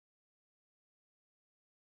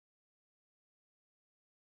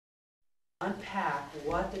unpack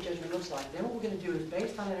what the judgment looks like. Then what we're going to do is,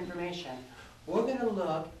 based on that information, we're going to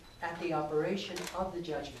look at the operation of the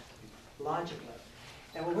judgment, logically.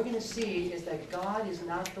 And what we're going to see is that God is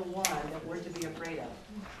not the one that we're to be afraid of.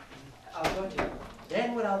 I'll go to you.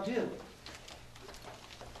 Then what I'll do,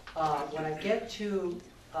 when I get to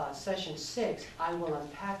session 6, I will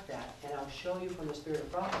unpack that, and I'll show you from the spirit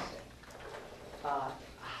of prophecy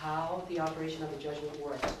how the operation of the judgment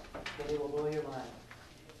works. And it will blow your mind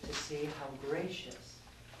to see how gracious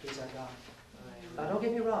is our God. Now don't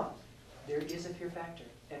get me wrong, there is a fear factor,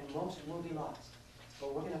 and most will be lost.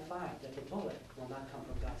 But we're going to find that the bullet will not come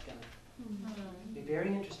from God's gun. It'll be very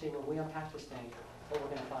interesting when we unpack this thing, what we're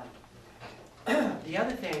going to find. The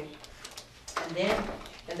other thing,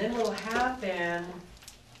 and then what will happen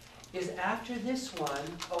is after this one,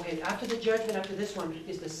 okay, after the judgment, after this one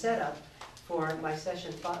is the setup for my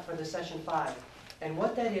session 5, for the session 5. And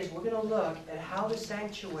what that is, we're going to look at how the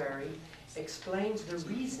sanctuary explains the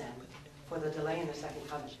reason for the delay in the second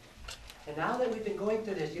coming. And now that we've been going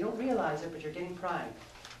through this, you don't realize it, but you're getting primed,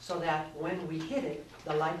 so that when we hit it,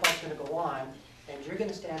 the light bulb's going to go on, and you're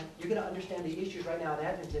going to understand the issues right now in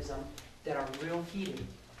Adventism that are real heated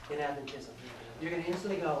in Adventism. You're going to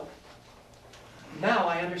instantly go, now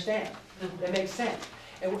I understand. That makes sense.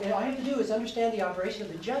 And all you have to do is understand the operation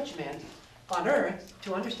of the judgment on earth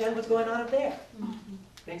to understand what's going on up there.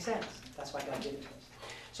 Makes sense. That's why God gave it to us.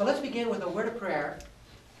 So let's begin with a word of prayer.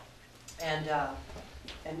 And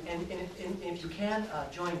if you can,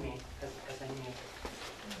 join me as I kneel.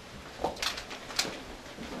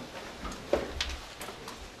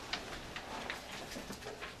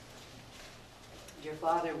 Dear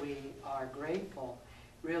Father, we are grateful,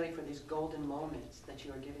 really, for these golden moments that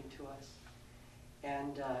you are giving to us.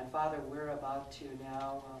 And Father, we're about to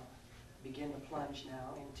now begin to plunge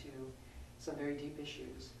now into some very deep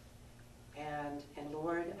issues. And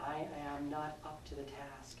Lord, I am not up to the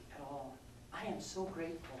task at all. I am so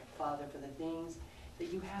grateful, Father, for the things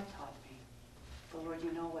that you have taught me. But Lord,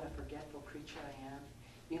 you know what a forgetful creature I am.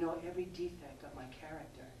 You know every defect of my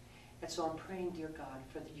character. And so I'm praying, dear God,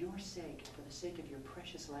 for your sake and for the sake of your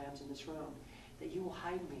precious lambs in this room, that you will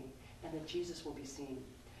hide me and that Jesus will be seen.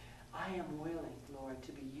 I am willing, Lord,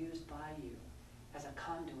 to be used by you as a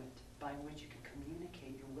conduit by which you can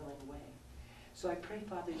communicate your willing way. So I pray,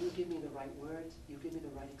 Father, you give me the right words, you give me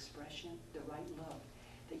the right expression, the right love,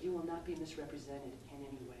 that you will not be misrepresented in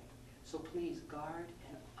any way. So please guard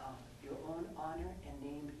your own honor and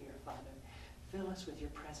name here, Father. Fill us with your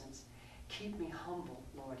presence. Keep me humble,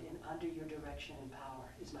 Lord, and under your direction and power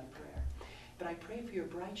is my prayer. But I pray for your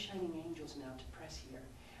bright shining angels now to press here.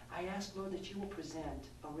 I ask, Lord, that you will present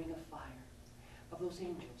a ring of fire of those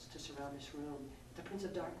angels to surround this room. The prince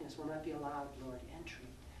of darkness will not be allowed, Lord, entry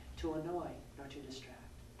to annoy nor to distract.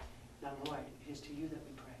 Now, Lord, it is to you that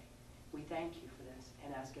we pray. We thank you for this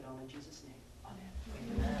and ask it all in Jesus' name. Amen.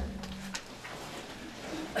 Amen.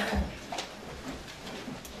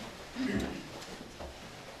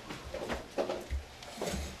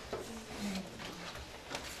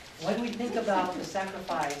 When we think about the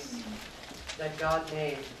sacrifice that God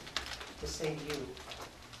made to save you,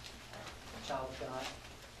 child of God,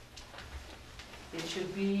 it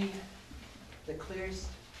should be the clearest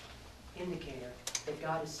indicator that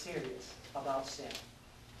God is serious about sin.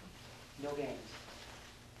 No games.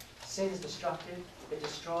 Sin is destructive. It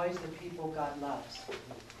destroys the people God loves.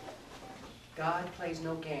 God plays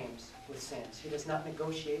no games with sins. He does not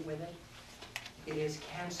negotiate with it. It is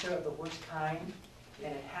cancer of the worst kind,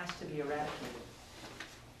 and it has to be eradicated.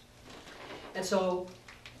 And so,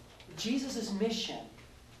 Jesus' mission,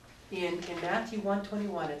 in Matthew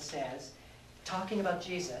 1:21, it says, talking about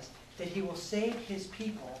Jesus, that he will save his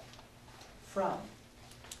people from,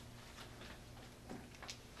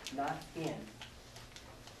 not in,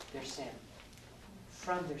 their sin.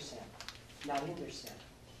 From their sin, not in their sin.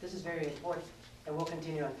 This is very important, and we'll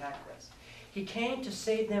continue to unpack this. He came to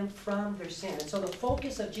save them from their sin. And so the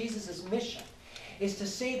focus of Jesus' mission is to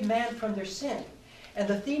save man from their sin. And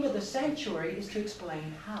the theme of the sanctuary is to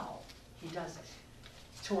explain how he does it,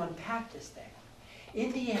 to unpack this thing.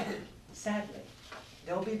 In the end, sadly,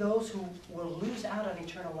 there will be those who will lose out on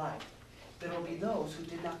eternal life. There will be those who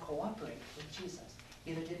did not cooperate with Jesus,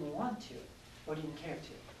 either didn't want to or didn't care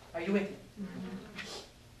to. Are you with me?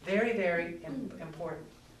 Mm-hmm. Very, very important.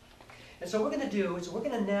 And so what we're going to do is we're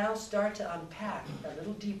going to now start to unpack a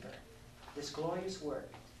little deeper this glorious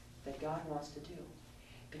work that God wants to do,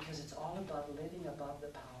 because it's all about living above the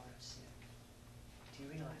power of sin. Do you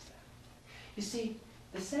realize that? You see,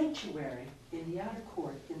 the sanctuary in the outer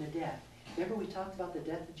court, in the death, remember we talked about the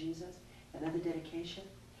death of Jesus and then the dedication?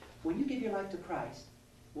 When you give your life to Christ,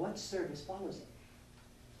 what service follows it?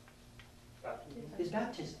 Is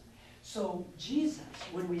baptism. So Jesus,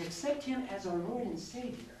 when we accept him as our Lord and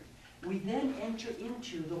Savior, we then enter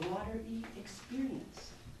into the watery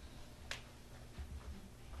experience.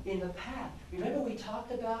 In the path. Remember we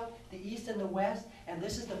talked about the east and the west, and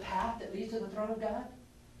this is the path that leads to the throne of God?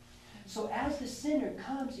 So as the sinner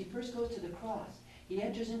comes, he first goes to the cross. He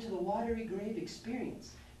enters into the watery grave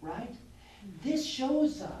experience, right? This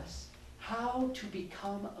shows us how to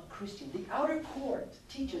become a Christian. The outer court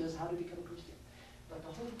teaches us how to become a Christian. But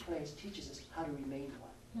the holy place teaches us how to remain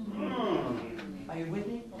one. Are you with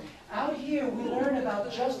me? Out here we learn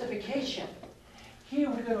about justification. Here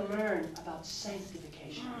we're going to learn about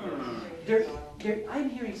sanctification. I'm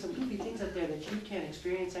hearing some goofy things out there that you can't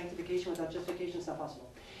experience sanctification without justification. It's not possible.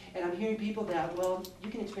 And I'm hearing people that, well, you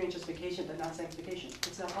can experience justification but not sanctification.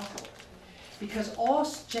 It's not possible. Because all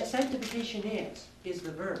sanctification is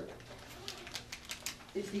the verb.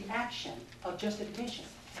 It's the action of justification.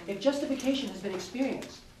 If justification has been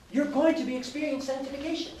experienced, you're going to be experiencing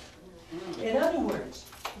sanctification. In other words,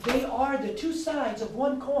 they are the two sides of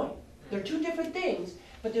one coin. They're two different things,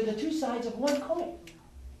 but they're the two sides of one coin.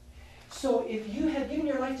 So if you have given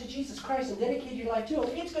your life to Jesus Christ and dedicated your life to him,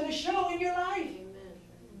 it's going to show in your life.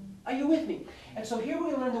 Are you with me? And so here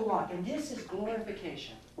we learn to walk, and this is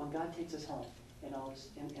glorification, when God takes us home, and all this,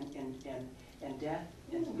 and death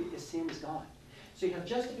and sin is gone. So you have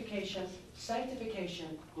justification,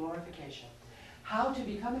 sanctification, glorification. How to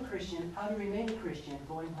become a Christian, how to remain a Christian,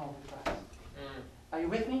 going home with Christ. Are you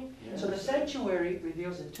with me? Yes. So the sanctuary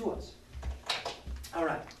reveals it to us. All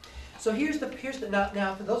right. So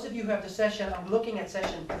now for those of you who have the session, I'm looking at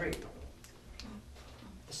session 3.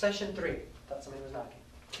 The session 3. Thought somebody was knocking.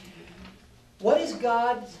 What is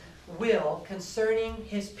God's will concerning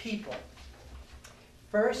his people?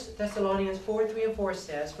 1 Thessalonians 4:3-4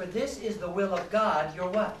 says, "For this is the will of God, your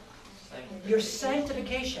what? Your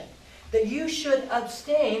sanctification. That you should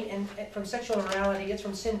abstain from sexual immorality, it's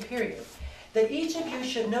from sin, period. That each of you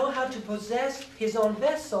should know how to possess his own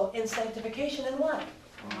vessel in sanctification and what?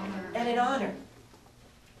 Honor. And in honor."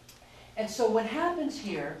 And so what happens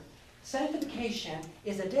here, sanctification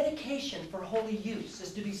is a dedication for holy use,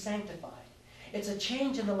 is to be sanctified. It's a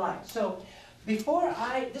change in the life. So this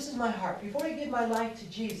is my heart. Before I give my life to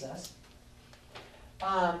Jesus,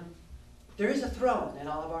 there is a throne in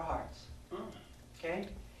all of our hearts. Okay?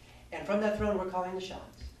 And from that throne, we're calling the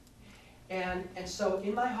shots. And so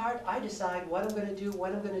in my heart, I decide what I'm going to do,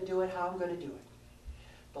 when I'm going to do it, how I'm going to do it.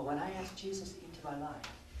 But when I ask Jesus into my life,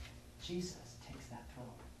 Jesus takes that throne.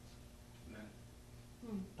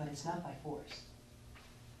 Amen. But it's not by force.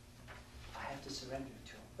 I have to surrender it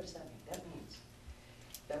to him. What does that mean? That means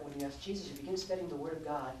that when you ask Jesus, you begin studying the Word of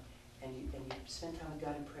God, and you spend time with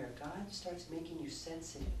God in prayer, God starts making you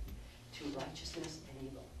sensitive to righteousness and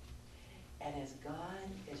evil. And as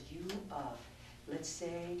you, let's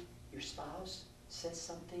say your spouse says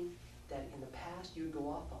something that in the past you would go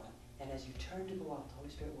off on, and as you turn to go off, the Holy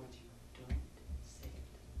Spirit warns you, don't say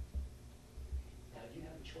it. Now you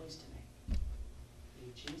have a choice to make.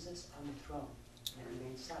 Leave Jesus on the throne and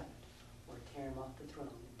remain silent, or tear him off the throne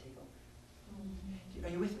and take over. Are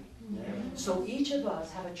you with me? Yeah. So each of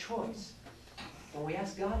us have a choice. When we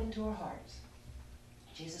ask God into our hearts,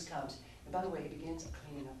 Jesus comes, and by the way, he begins a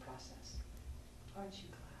cleaning up process. Aren't you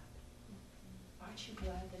glad? Aren't you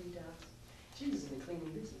glad that he does? Jesus is in the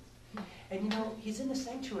cleaning business. And you know, he's in the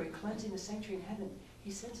sanctuary, cleansing the sanctuary in heaven.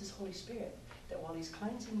 He sends his Holy Spirit, that while he's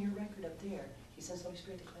cleansing your record up there, he sends the Holy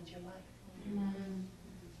Spirit to cleanse your life.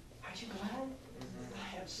 Aren't you glad?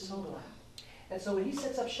 I am so glad. And so when he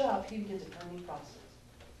sets up shop, he begins a cleansing process.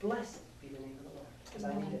 Blessed be the name of the Lord, because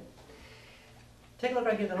I need it. Take a look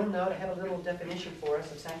right here at the little note. I have a little definition for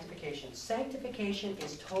us of sanctification. Sanctification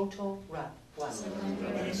is total what?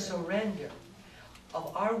 It is surrender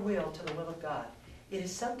of our will to the will of God. It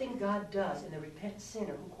is something God does in the repentant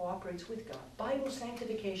sinner who cooperates with God. Bible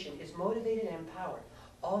sanctification is motivated and empowered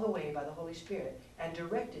all the way by the Holy Spirit and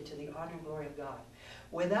directed to the honor and glory of God.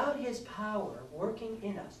 Without his power working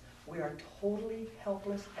in us, we are totally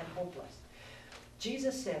helpless and hopeless.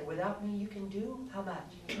 Jesus said, without me you can do how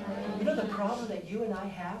much? You know the problem that you and I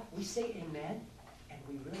have? We say amen, and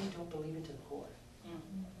we really don't believe it to the core.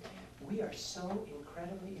 We are so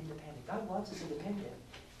incredibly independent. God wants us independent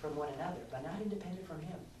from one another, but not independent from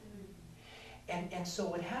him. And so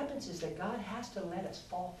what happens is that God has to let us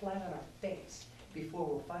fall flat on our face before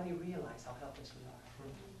we'll finally realize how helpless we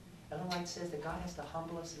are. Ellen White says that God has to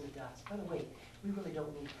humble us in the dust. By the way, we really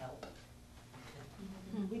don't need help.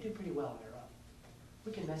 We do pretty well on our own.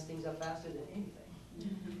 We can mess things up faster than anything.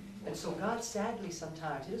 And so God, sadly,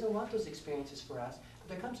 sometimes, he doesn't want those experiences for us, but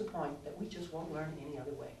there comes a point that we just won't learn any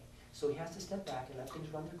other way. So he has to step back and let things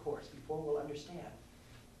run their course before we'll understand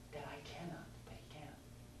that I cannot, but he can.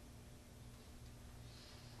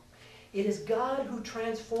 It is God who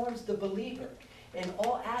transforms the believer in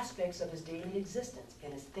all aspects of his daily existence,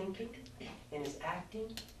 in his thinking, in his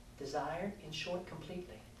acting, desire, in short,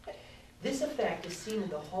 completely. This effect is seen in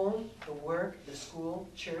the home, the work, the school,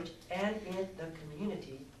 church, and in the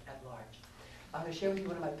community at large. I'm going to share with you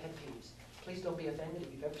one of my pet peeves. Please don't be offended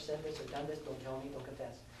if you've ever said this or done this. Don't tell me, don't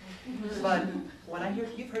confess. But when I hear,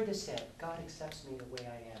 you've heard this said, God accepts me the way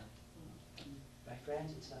I am. My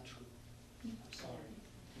friends, it's not true. I'm sorry.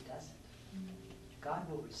 He doesn't. God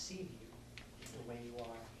will receive you the way you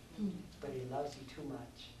are, but he loves you too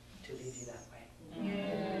much to leave you that way.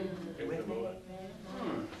 You with me?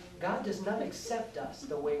 God does not accept us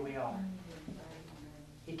the way we are.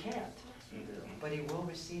 He can't, but he will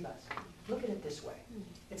receive us. Look at it this way.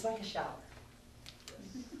 It's like a shower.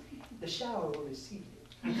 The shower will receive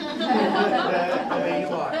you the way you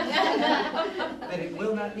are. But it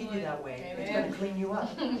will not leave you that way. It's going to clean you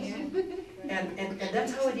up. And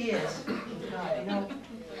that's how it is with God. You know,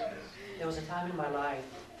 there was a time in my life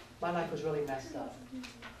was really messed up.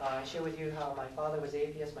 I share with you how my father was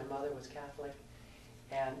atheist, my mother was Catholic,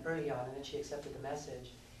 and early on, and then she accepted the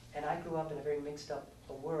message. And I grew up in a very mixed up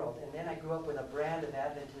world. And then I grew up with a brand of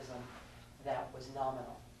Adventism that was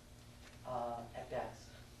nominal, at best.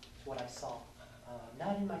 It's what I saw.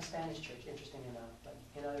 Not in my Spanish church, interesting enough, but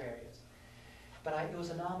in other areas. But it was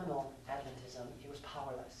a nominal Adventism. It was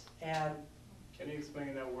powerless. And can you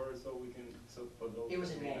explain that word so we can, so for those it was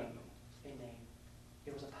a who may name. not know? A name.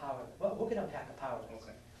 It was a powerless. Well, we could unpack a powerless.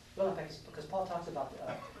 Okay. We'll unpack it because Paul talks about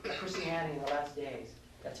a Christianity in the last days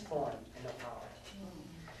that's foreign and no power.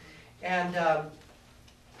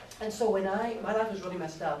 And so when my life was really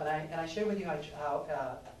messed up, and I shared with you how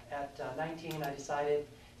at 19 I decided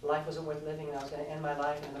life wasn't worth living and I was going to end my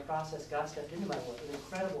life, and in the process God stepped into my work. It was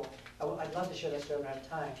incredible. I'd love to share that story, but I don't have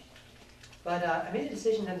time. But I made a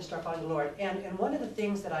decision then to start following the Lord. And one of the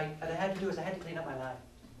things that I had to do is I had to clean up my life.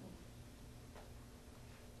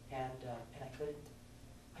 And I couldn't.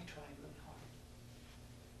 I tried really hard.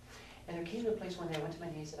 And there came to a place one day I went to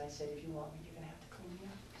my knees and I said, if you want me, you're going to have to clean me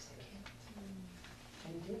up because I can't.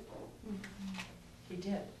 And he did. He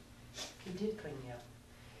did. He did clean me up.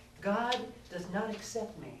 God does not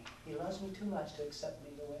accept me. He loves me too much to accept me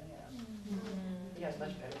the way I am. He has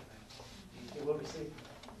much better plans. He will receive me.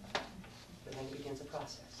 But then begins a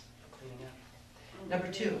process of cleaning up.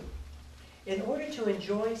 Number 2, in order to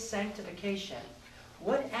enjoy sanctification,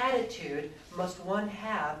 what attitude must one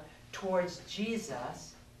have towards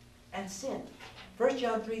Jesus and sin? 1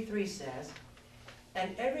 John 3:3 says,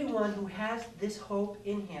 and everyone who has this hope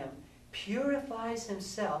in him purifies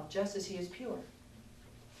himself just as he is pure.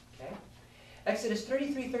 Okay? Exodus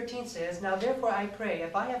 33:13 says, now therefore I pray,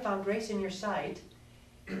 if I have found grace in your sight,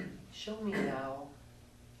 show me now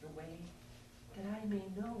your way, that I may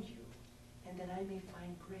know you, and that I may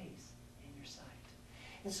find grace in your sight.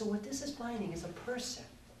 And so what this is finding is a person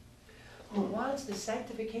who wants the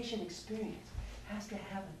sanctification experience has to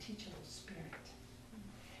have a teachable spirit.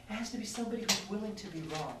 It has to be somebody who's willing to be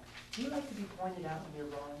wrong. Do you like to be pointed out when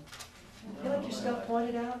you're wrong? You like your stuff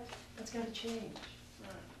pointed out? That's got to change.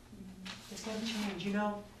 It's got to change. You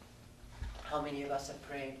know, how many of us have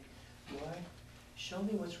prayed, Lord, show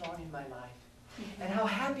me what's wrong in my life. And how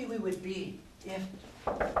happy we would be if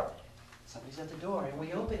somebody's at the door and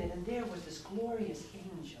we open it and there was this glorious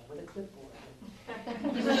angel with a clipboard.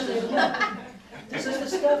 This is the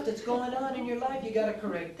stuff that's going on in your life. You got to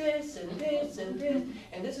correct this and this and this,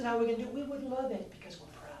 and this is how we can do it. We would love it because we're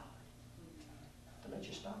proud. But let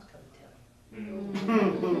your spouse come and tell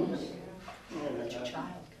you. Let your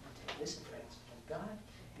child come and tell you. Listen, friends, when God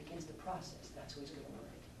begins the process, that's who he's going to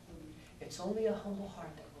work. It's only a humble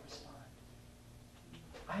heart that will respond.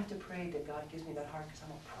 I have to pray that God gives me that heart because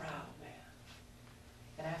I'm a proud man.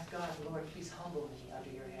 And I ask God, Lord, please humble me under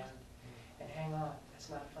your hand. And hang on. That's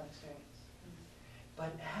not a fun experience.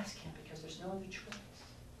 But ask him because there's no other choice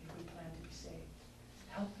if we plan to be saved.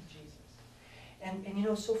 Help me, Jesus. And you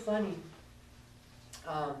know, it's so funny.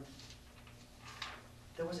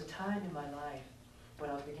 There was a time in my life when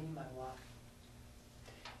I was beginning my walk.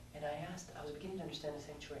 And I was beginning to understand the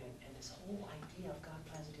sanctuary and this whole idea of God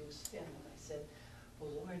plans to deal with sin. And I said, well,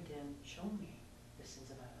 Lord, then show me the sins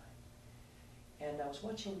of my life. And I was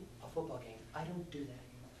watching a football game. I don't do that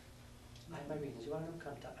anymore. I have my reasons. You want to know?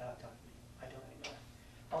 Come talk to me. I don't anymore.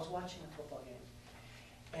 I was watching a football game.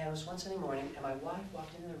 And it was one Sunday morning, and my wife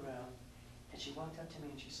walked into the room, and she walked up to me,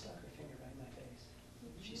 and she stuck her finger right in my face.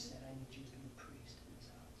 She said, I need you to be a priest in this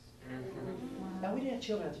house. Now, we didn't have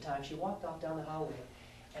children at the time. She walked off down the hallway,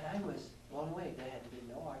 And I was blown away. There had been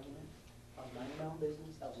no argument. I was minding my own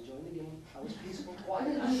business. I was enjoying the game. I was peaceful,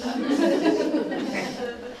 quiet.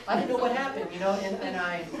 I didn't know what happened, you know, and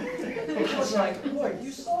I was like, Lord,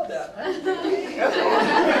 you saw that. And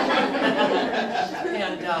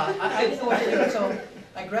I didn't know what to do. So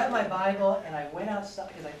I grabbed my Bible and I went outside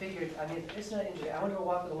because I figured, I mean, it's not interesting. I went to a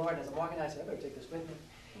walk with the Lord, and as I'm walking, I said, I better take this with me.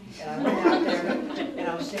 And I went out there and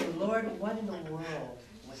I was saying, Lord, what in the world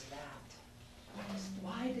was that?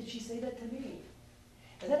 Why did she say that to me?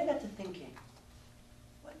 And then I got to thinking,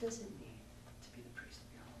 what does it mean to be the priest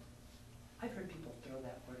of your home? I've heard people throw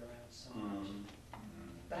that word around so much.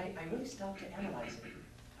 But I really stopped to analyze it.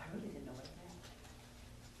 I really didn't know what it meant.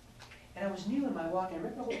 And I was new in my walk, and I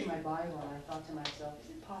remember opening my Bible, and I thought to myself, is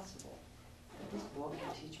it possible that this book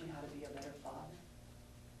can teach me how to be a better father?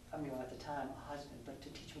 I mean, well, at the time, a husband, but to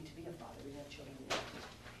teach me to be a father. We didn't have children yet.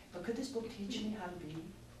 But could this book teach me how to be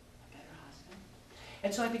a better husband?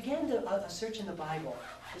 And so I began to search in the Bible.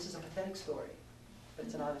 This is a pathetic story, but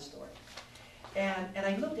it's an honest story. And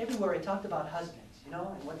I looked everywhere. It talked about husbands, you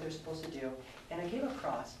know, and what they're supposed to do. And I came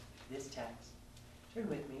across this text. Turn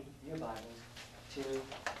with me in your Bibles to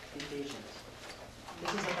Ephesians.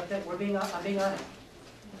 This is a pathetic. I'm being honest.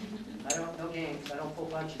 No games. I don't pull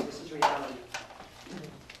punches. This is reality.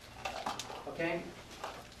 Okay?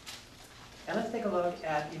 And let's take a look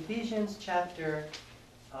at Ephesians chapter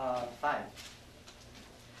 5.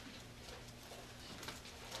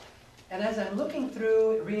 And as I'm looking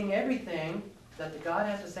through, reading everything that God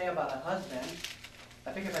has to say about a husband,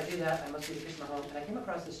 I figure if I do that, I must be the priest of my home. And I came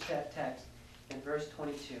across this text in verse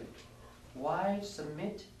 22. Wives,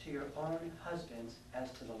 submit to your own husbands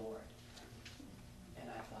as to the Lord. And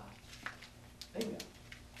I thought, bingo.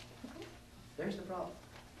 There's the problem.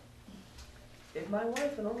 If my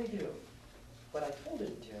wife would only do what I told her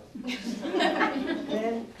to do,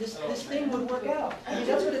 then this thing would work out. I mean,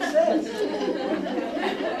 that's what it says.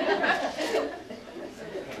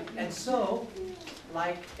 And so,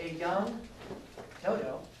 like a young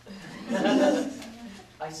Toto,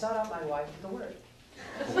 I sought out my wife with the word.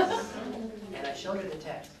 And I showed her the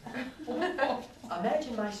text.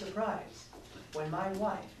 Imagine my surprise when my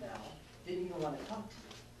wife now didn't even want to talk to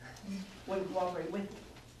me, wouldn't cooperate with me.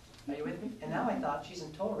 Are you with me? And now I thought she's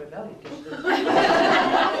in total rebellion because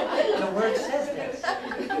the word says this.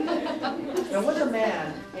 There was a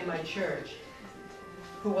man in my church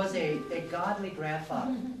who was a godly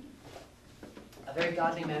grandfather, a very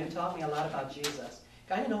godly man who taught me a lot about Jesus.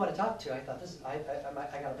 I didn't know what to talk to. I thought,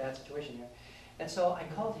 I got a bad situation here. And so I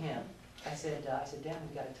called him. I said, Dan,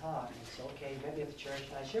 we got to talk. And he said, okay, he met me at the church.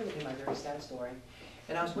 And I shared with him my very sad story.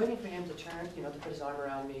 And I was waiting for him to turn, you know, to put his arm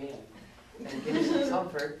around me and give me some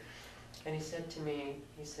comfort. And he said to me,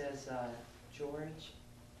 he says, George,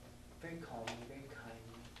 very calmly, very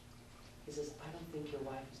kindly, he says, I don't think your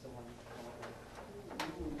wife is the one to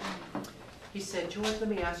call. He said, George, let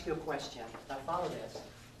me ask you a question. Now follow this.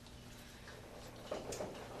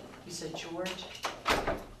 He said, George,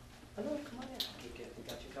 hello, come on in. Okay, good. We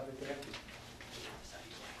got you covered there.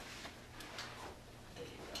 There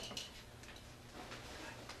you go.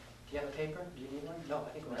 Do you have a paper? Do you need one? No, I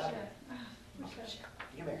think we're out of it.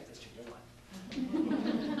 You're married, that's true, you're one.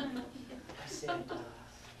 I said,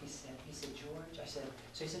 he said, George, I said,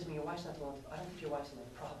 so he said to me, your wife's not the one, I don't think your wife's the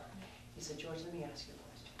problem. He said, George, let me ask you a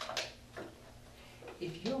question.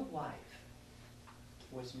 If your wife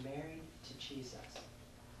was married to Jesus,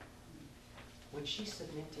 would she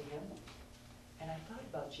submit to him? And I thought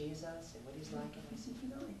about Jesus and what he's like, and I said, you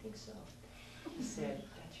know, I think so. He said,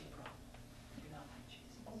 that's your problem. You're not like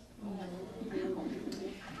Jesus.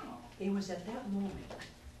 It was at that moment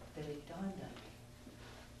that it dawned on me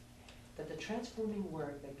that the transforming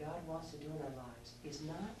work that God wants to do in our lives is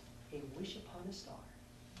not a wish upon a star,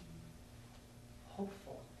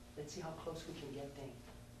 hopeful, let's see how close we can get things.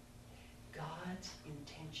 God's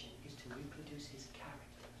intention is to reproduce his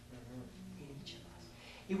character in each of us.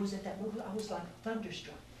 It was at that moment I was like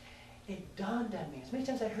thunderstruck. It dawned on me. As many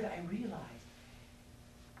times I heard it, I realized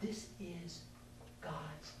this is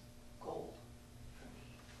God's goal for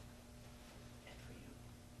me and for you.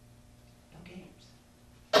 No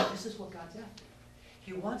games. This is what God's after.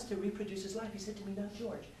 He wants to reproduce his life. He said to me, now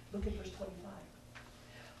George, look at verse 25.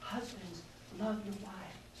 Husbands, love your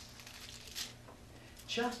wives,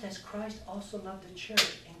 just as Christ also loved the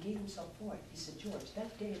church and gave himself for it. He said, George,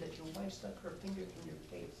 that day that your wife stuck her finger in your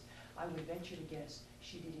face, I would venture to guess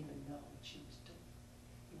she didn't even know what she was doing.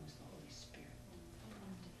 It was the Holy Spirit.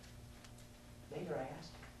 Later I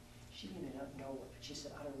asked her. She didn't even know what, she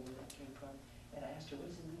said, I don't know where that came from. And I asked her, what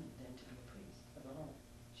does it mean then to be a priest of the home?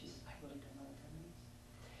 She says, I really don't know what that means.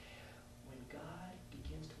 When God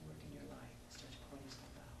begins to work in your life and starts pointing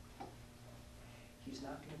stuff out, He's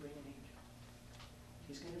not going to bring an angel.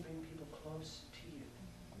 He's going to bring people close to you.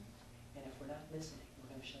 And if we're not listening, we're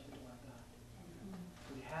going to shut the door on God.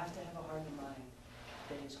 We have to have a heart and mind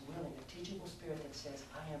that is willing, a teachable spirit that says,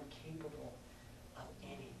 I am capable of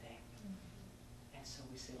anything. And so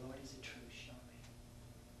we say, Lord, is it true? Show me.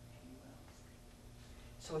 And He will.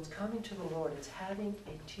 So it's coming to the Lord. It's having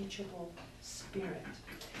a teachable spirit.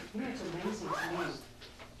 You know, it's amazing to me.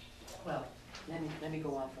 Well, let me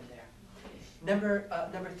go on from there. Number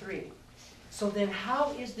 3. So then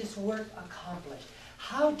how is this work accomplished?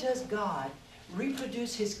 How does God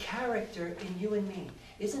reproduce His character in you and me?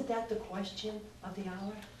 Isn't that the question of the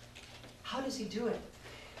hour? How does He do it?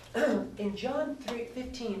 In John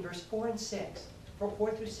 15, verse 4 and 6,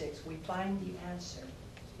 4 through 6, we find the answer.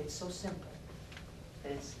 It's so simple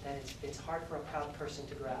that it's hard for a proud person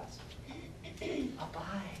to grasp.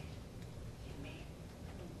 Abide in me,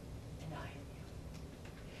 and I in you.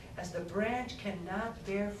 As the branch cannot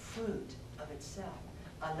bear fruit of itself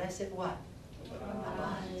unless it what?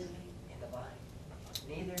 Abides in the vine.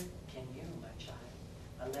 Neither can you, my child,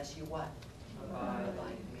 unless you what? Abide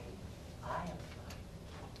in me. I am the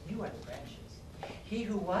vine. You are the branches. He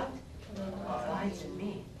who what? Abides in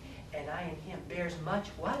me, and I in him, bears much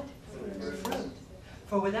what? Fruit.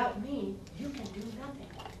 For without me, you can do nothing.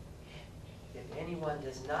 If anyone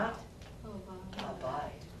does not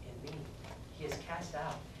abide in me, he is cast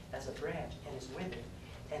out as a branch and is withered,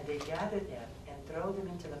 and they gather them and throw them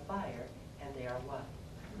into the fire, and they are what?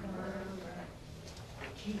 Burned.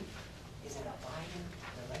 The key is an abiding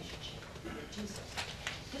relationship with Jesus.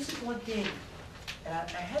 This is one thing, and I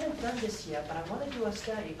haven't done this yet, but I want to do a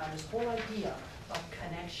study on this whole idea of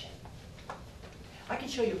connection. I can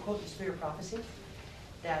show you a quote in Spirit of Prophecy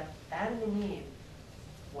that Adam and Eve,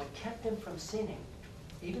 what kept them from sinning,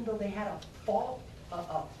 even though they had a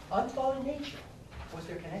unfallen nature, was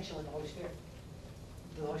their connection with the Holy Spirit.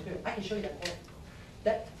 The Holy Spirit. I can show you that quote.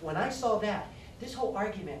 That when I saw that, this whole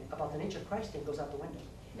argument about the nature of Christ thing goes out the window.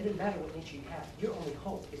 It doesn't matter what nature you have. Your only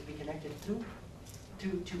hope is to be connected to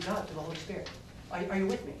God, to the Holy Spirit. Are you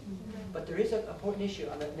with me? But there is an important issue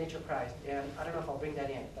on the nature of Christ, and I don't know if I'll bring that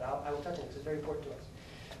in, but I will touch on it because it's very important to us.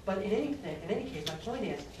 But in any case, my point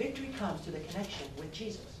is, victory comes to the connection with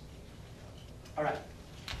Jesus. All right.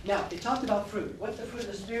 Now, it talked about fruit. What's the fruit of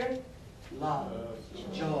the Spirit? Love,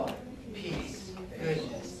 joy, peace,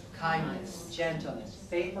 goodness, kindness, gentleness,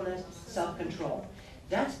 faithfulness, self-control.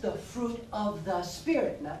 That's the fruit of the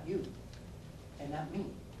Spirit, not you and not me.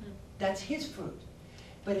 That's His fruit.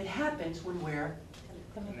 But it happens when we're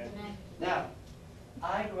connected. Now,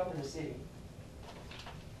 I grew up in the city,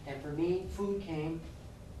 and for me, food came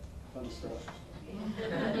from the store.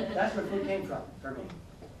 That's where food came from for me.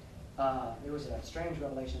 It was a strange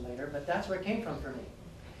revelation later, but that's where it came from for me.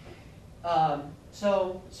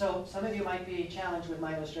 So some of you might be challenged with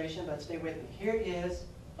my illustration, but stay with me. Here is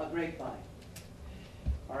a grapevine.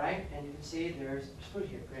 All right? And you can see there's fruit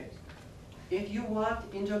here, grapes. If you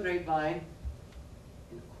walked into a grapevine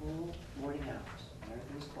in a cool morning hours, and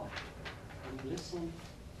everything's quiet, and you listen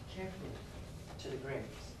carefully to the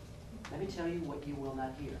grapes, let me tell you what you will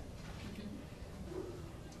not hear.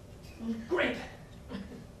 Grape!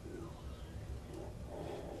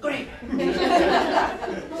 Grape!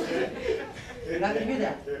 You're not going to hear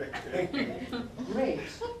that.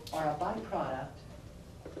 Grapes are a byproduct.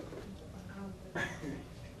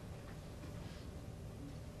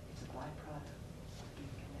 It's a byproduct of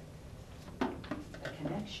being connected. The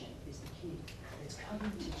connection is the key. It's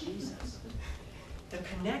coming to Jesus. The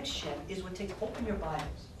connection is what takes. Open your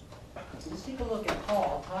Bibles. Let's take a look at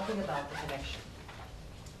Paul talking about the connection.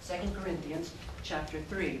 2 Corinthians chapter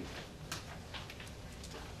 3.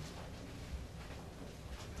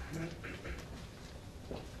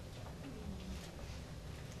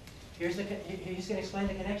 He's going to explain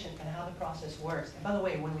the connection and how the process works. And by the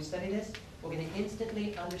way, when we study this, we're going to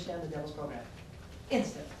instantly understand the devil's program.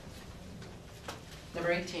 Instant.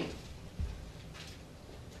 Number 18.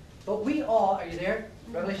 But we all, are you there?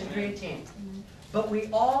 Revelation 3:18. But we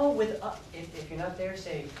all with, if you're not there,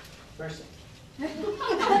 say, verse.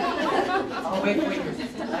 Oh, wait.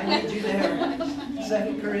 I need you there.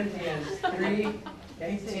 2 Corinthians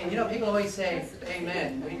 3:18. You know, people always say,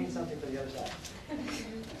 amen. We need something for the other side.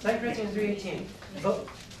 2 Corinthians 3:18.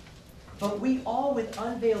 But we all with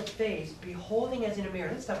unveiled face, beholding as in a mirror.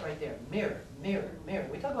 Let's stop right there. Mirror.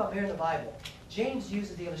 We talk about mirror in the Bible. James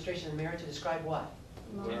uses the illustration of mirror to describe what?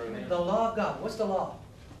 The law of God. What's the law?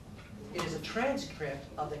 It is a transcript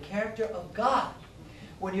of the character of God.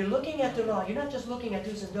 When you're looking at the law, you're not just looking at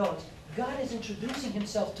do's and don'ts. God is introducing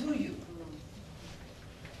Himself to you.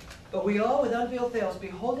 But we all, with unveiled veils,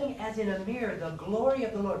 beholding as in a mirror the glory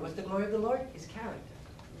of the Lord. What's the glory of the Lord? His character.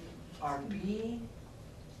 Are being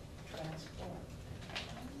transformed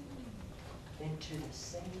into the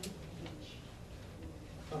same image,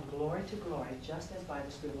 from glory to glory, just as by the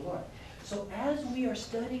Spirit of the Lord. So as we are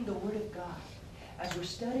studying the Word of God, as we're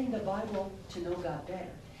studying the Bible to know God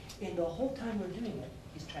better, in the whole time we're doing it,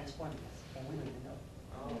 He's transforming us, and we don't even know.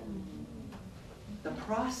 The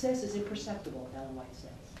process is imperceptible, Ellen White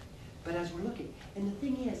says. But as we're looking, and the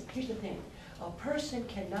thing is, here's the thing, a person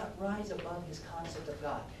cannot rise above his concept of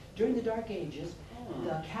God. During the Dark Ages,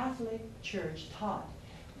 the Catholic Church taught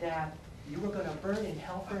that you were going to burn in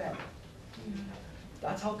hell forever.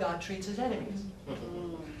 That's how God treats his enemies.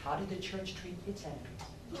 How did the church treat its enemies?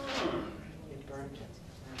 It burned it.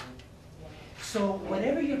 So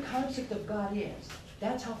whatever your concept of God is,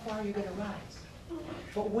 that's how far you're going to rise.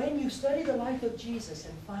 But when you study the life of Jesus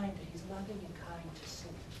and find that he's loving and kind to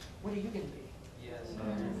sin, what are you going to be? Yes.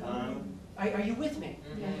 Are you with me?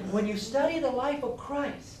 Yes. When you study the life of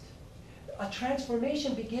Christ, a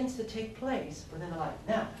transformation begins to take place within the life.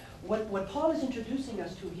 Now, what Paul is introducing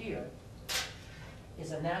us to here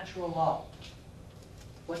is a natural law.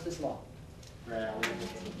 What's this law? Gravity.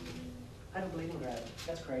 I don't believe in gravity.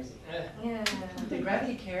 That's crazy. Yeah. Did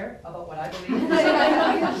gravity care about what I believe?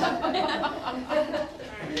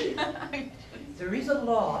 There is a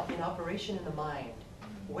law in operation in the mind.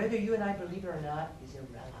 Whether you and I believe it or not is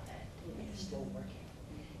irrelevant. It is still working.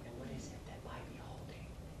 And what is it? That by beholding,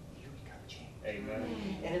 you become changed. Amen.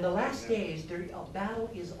 And in the last days, a battle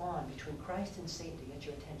is on between Christ and Satan to get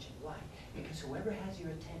your attention. Why? Because whoever has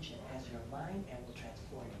your attention has your mind and will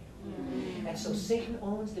transform you. And so Satan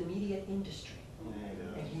owns the media industry.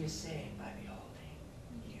 And he is saying, by beholding,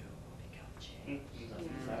 you will become changed.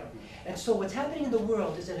 And so what's happening in the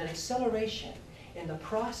world is an acceleration in the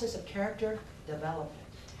process of character development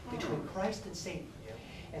between Christ and Satan.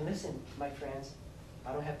 And listen, my friends,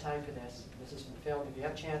 I don't have time for this. This is from film. If you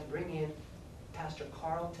have a chance, bring in Pastor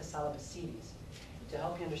Carl Tessalabasides to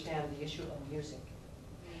help you understand the issue of music.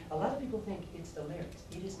 A lot of people think it's the lyrics.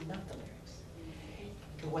 It is not the lyrics.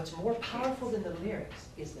 What's more powerful than the lyrics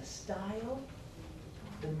is the style.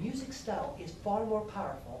 The music style is far more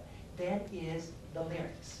powerful than is the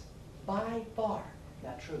lyrics. By far.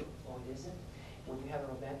 Not true. Oh, it isn't? When you have a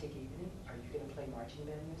romantic evening, are you going to play marching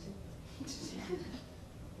band music?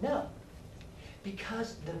 No.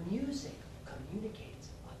 Because the music communicates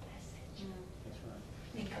a message. That's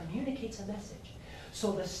right. It communicates a message.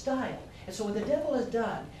 So the style. And so what the devil has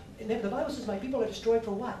done, and the Bible says, my people are destroyed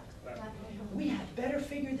for what? We had better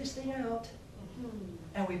figure this thing out.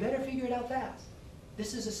 And we better figure it out fast.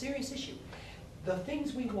 This is a serious issue. The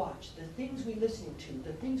things we watch, the things we listen to,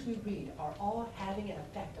 the things we read are all having an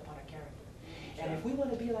effect upon our character. And if we want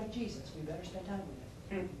to be like Jesus, we better spend time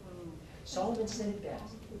with him. Solomon said it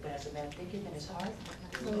best, but as a man thinketh in his heart,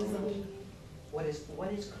 what is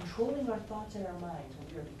controlling our thoughts and our minds when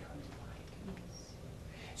we are becoming like.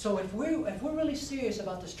 So if we're really serious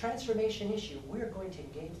about this transformation issue, we're going to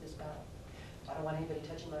engage this battle. I don't want anybody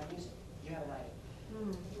touching my music. You have an idol.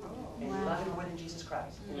 And you love him more than Jesus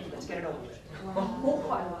Christ. Let's get it over with.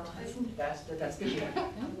 Wow. That's the deal.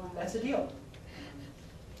 That's the deal.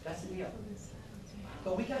 That's the deal.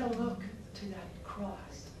 But we got to look to that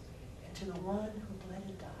cross and to the one who bled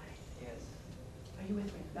and died. Yes. Are you with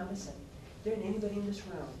me? Now listen, there ain't anybody in this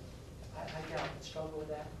room, I doubt, that struggle with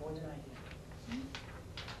that more than I did.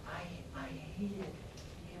 I hated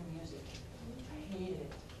hearing music. I hated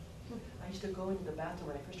it. I used to go into the bathroom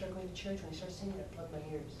when I first started going to church. When they started singing, I'd plug my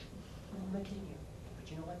ears. I'm not kidding you. But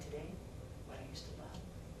you know what? Today, what I used to love,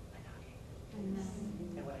 I now hate.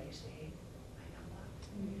 And what I used to hate, I now love.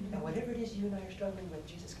 And whatever it is you and I are struggling with,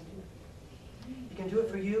 Jesus can do it. He can do it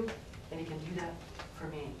for you, and he can do that for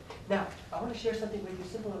me. Now, I want to share something with you,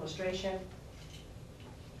 simple illustration.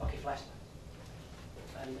 Okay, flashlight.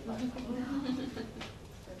 I need a flashlight.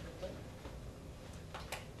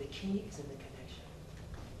 The key is in the connection.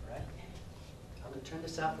 All right? I'm going to turn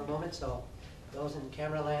this out for a moment, so those in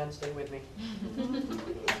camera land, stay with me.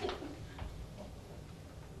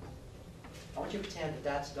 I want you to pretend that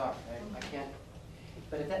that's dark, right? I can't.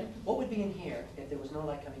 But if that, what would be in here if there was no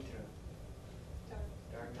light coming through?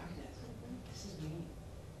 Darkness. This is me.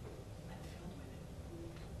 I'm filled with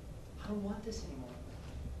it. I don't want this anymore.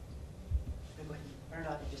 Go ahead and turn it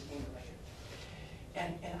off and just aim it right here.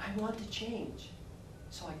 And I want to change.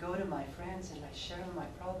 So I go to my friends and I share them my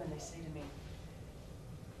problem, and they say to me,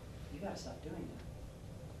 you got to stop doing that.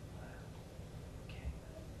 Okay.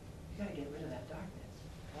 You got to get rid of that darkness.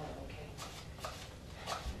 Oh, okay.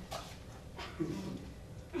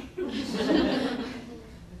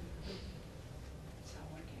 It's not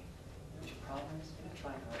working.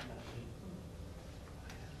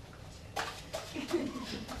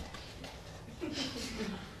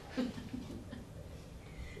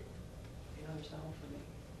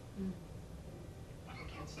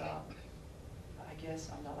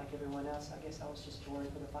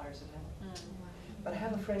 fires of hell. But I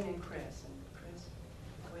have a friend named Chris, and Chris,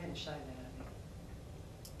 go ahead and shine that at me.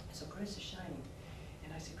 And so Chris is shining,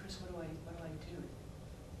 and I said, Chris, what do I do?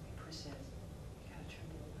 And Chris says, you gotta turn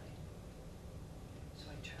the light. So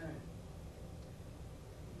I turn,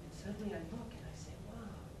 and suddenly I look and I say,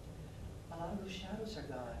 wow, a lot of those shadows are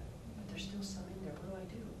gone, but there's still some in there. What do I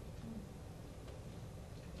do?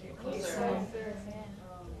 Get Closer.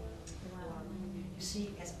 You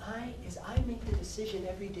see, as I make the decision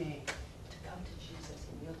every day to come to Jesus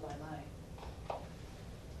and yield my life,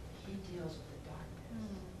 He deals with the darkness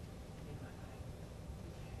in my life.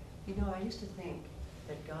 You know, I used to think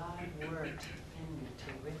that God worked in me to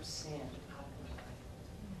rip sin out of my life.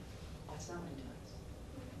 That's not what He does.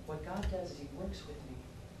 What God does is He works with me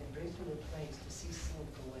and brings me to a place to see sin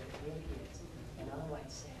for what it really is. And Ellen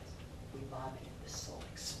says, we vomit it, the soul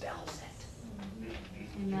expels it.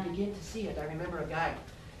 You begin to see it. I remember a guy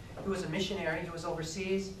who was a missionary. He was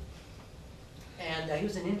overseas, and he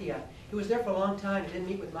was in India. He was there for a long time. He didn't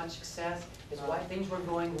meet with much success. His wife, things weren't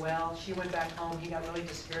going well. She went back home. He got really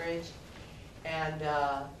discouraged, and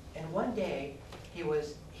one day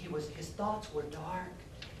his thoughts were dark.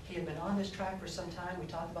 He had been on this track for some time. We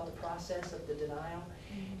talked about the process of the denial,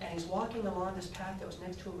 and he's walking along this path that was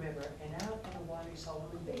next to a river, and out in the water he saw a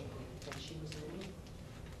woman bathing, and she was in the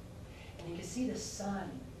and you could see the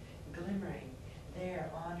sun glimmering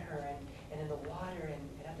there on her and in the water,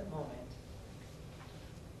 and at the moment,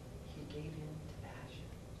 he gave in to passion.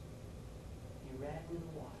 He ran in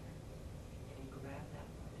the water, and he grabbed that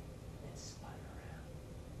woman and spun her around.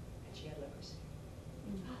 And she had leprosy.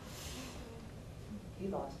 He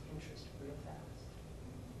lost interest real fast.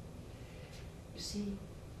 You see,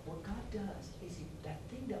 what God does is that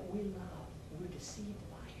thing that we love, we're deceived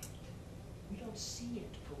by it. We don't see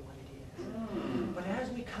it for what it is. But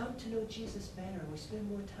as we come to know Jesus better and we spend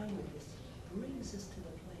more time with this, He brings us to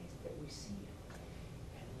the place that we see it.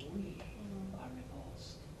 And we are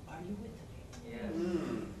repulsed. Are you with me? Yes.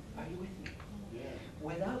 Are you with me? Yes.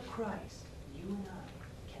 Without Christ, you and I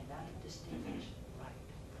cannot distinguish right.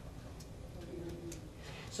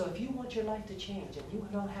 So if you want your life to change and you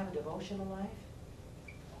don't have a devotional life,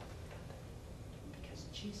 because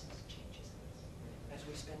Jesus changes us as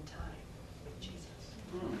we spend time with Jesus.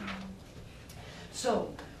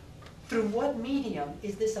 So, through what medium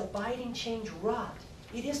is this abiding change wrought?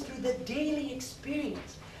 It is through the daily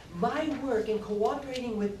experience. My work in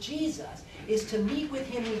cooperating with Jesus is to meet with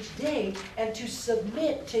Him each day and to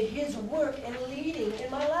submit to His work and leading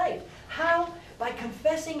in my life. How? By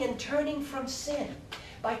confessing and turning from sin.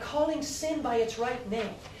 By calling sin by its right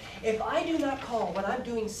name. If I do not call when I'm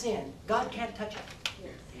doing sin, God can't touch it.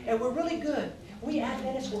 And we're really good. We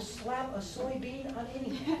Adventists will slap a soybean on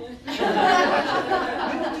anything.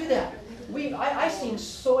 We will do that. I seen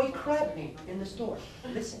soy crab meat in the store.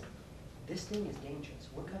 Listen, this thing is dangerous.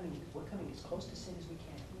 We're coming as close to sin as we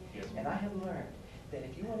can. Yes. And I have learned that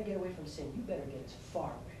if you want to get away from sin, you better get as far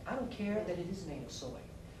away. I don't care that it is made of soy.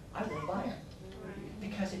 I will buy it.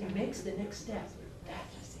 Because it makes the next step that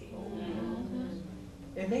easy.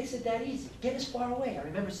 It makes it that easy. Get as far away. I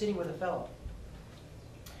remember sitting with a fellow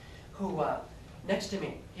who, next to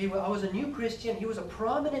me, I was a new Christian. He was a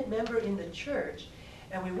prominent member in the church.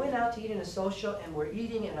 And we went out to eat in a social, and we're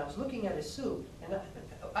eating, and I was looking at his soup. And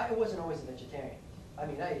I wasn't always a vegetarian. I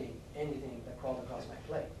mean, I ate anything that crawled across my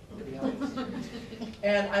plate, to be honest.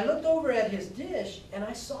 And I looked over at his dish, and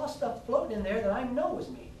I saw stuff floating in there that I know was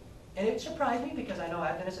meat. And it surprised me because I know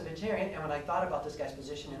I've been a vegetarian, and when I thought about this guy's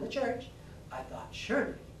position in the church, I thought,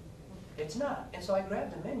 surely, it's not. And so I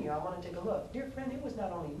grabbed the menu. I want to take a look. Dear friend, it was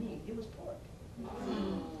not only meat, it was pork.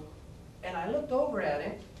 And I looked over at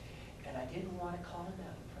him, and I didn't want to call him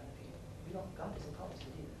out in front of people. God doesn't call us to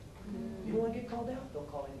do that. You don't want to get called out, don't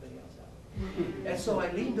call anybody else out. And so I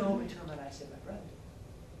leaned over to him and I said, my brother,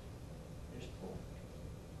 there's pork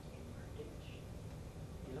in your dish.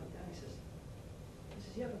 He looked down and he says,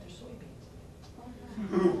 yeah, but there's soybeans in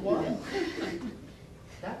it. What?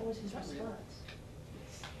 That was his response.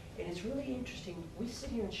 And it's really interesting. We sit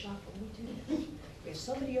here in shock when we do this. If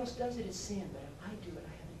somebody else does it, it's sin. But if I do it,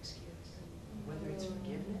 I have an excuse. Whether it's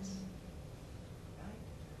forgiveness, right?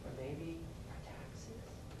 Or maybe our taxes,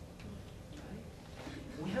 right?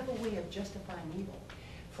 We have a way of justifying evil.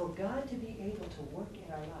 For God to be able to work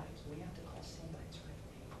in our lives, we have to call sin by its right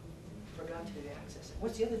name. For God to access it.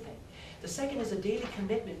 What's the other thing? The second is a daily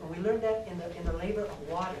commitment, and we learn that in the labor of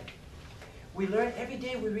water. We learn every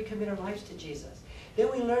day we recommit our lives to Jesus.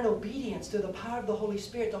 Then we learn obedience through the power of the Holy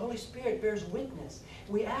Spirit. The Holy Spirit bears witness.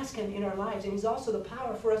 We ask Him in our lives, and He's also the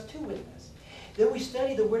power for us to witness. Then we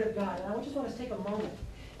study the Word of God. And I just want to take a moment.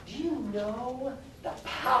 Do you know the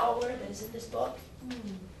power that is in this book?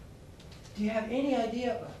 Do you have any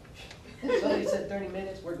idea? Somebody said 30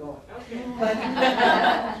 minutes, we're going. Okay. But,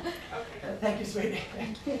 Okay. thank you, sweetie.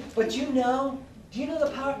 But do you know the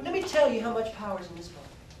power? Let me tell you how much power is in this book.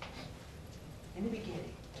 In the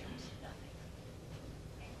beginning, there was nothing.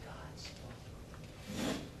 And God spoke.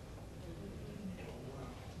 There were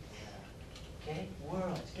worlds. Okay?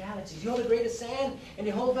 Worlds, galaxies. You hold a grain of sand and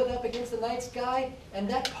you hold it up against the night sky, and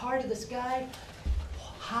that part of the sky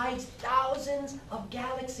hides thousands of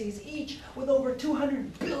galaxies, each with over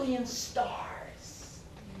 200 billion stars.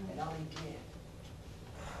 And all he did,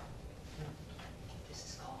 this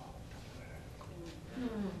is called the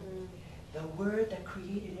Word. The Word that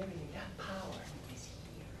created everything, that power is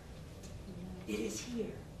here. It is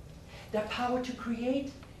here. That power to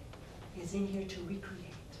create is in here to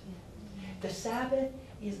recreate. The Sabbath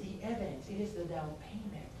is the evidence, it is the down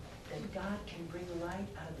payment that God can bring light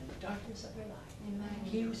out of the darkness of your life. Amen.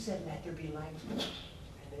 He who said, let there be light, and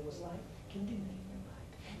there was light, can do that in your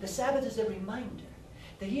life. The Sabbath is a reminder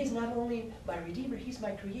that He is not only my Redeemer, He's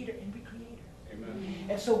my Creator and Recreator. Amen.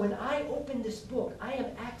 And so when I open this book, I am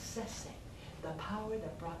accessing the power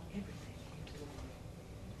that brought everything into the world.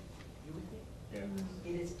 You with me?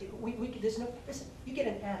 Yeah. It is, there's no, listen, you get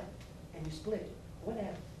an atom and you split it. One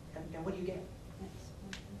atom, and what do you get?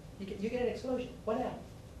 You get an explosion. One atom.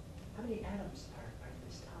 How many atoms are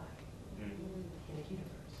this time in the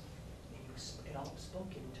universe? And it all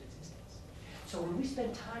spoken into existence. So when we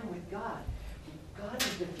spend time with God, God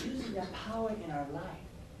is diffusing that power in our life.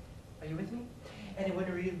 Are you with me? And when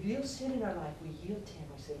He reveals sin in our life, we yield to Him.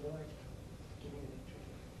 We say, Lord, give me the victory.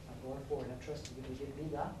 I'm going forward. I'm trusting You to give me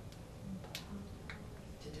the power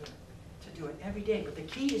to do it. To do it every day. But the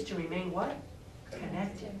key is to remain what?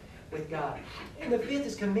 Connected with God. And the fifth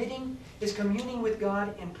is communing with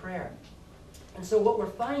God in prayer. And so what we're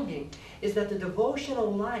finding is that the devotional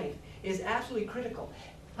life is absolutely critical.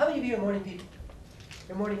 How many of you are morning people?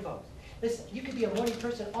 You're morning folks. Listen, you could be a morning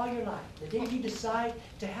person all your life. The day you decide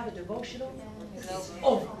to have a devotional, it's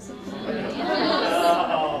over.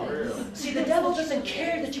 Oh, really? See, the devil doesn't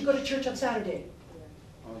care that you go to church on Saturday.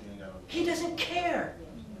 Oh, you know. He doesn't care.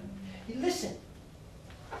 Listen,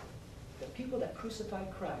 the people that crucified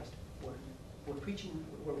Christ were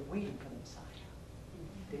waiting for the Messiah.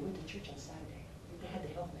 They went to church on Saturday. They had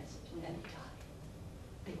the health message, and they died.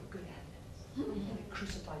 They were good Adventists. And they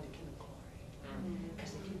crucified the King of Glory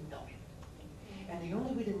because they didn't know Him. And the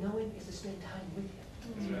only way to know Him is to spend time with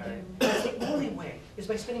Him. Right. That's the only way, is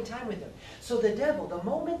by spending time with Him. So the devil, the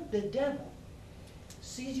moment the devil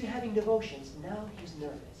sees you having devotions, now he's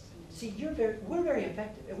nervous. See, we're very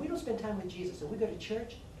effective. If we don't spend time with Jesus and we go to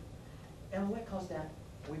church, and what calls that?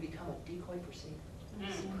 We become a decoy for Satan.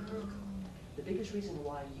 The biggest reason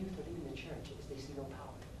why youth are leaving the church is they see no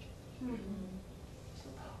power in the church. There's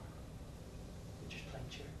no power. They're just playing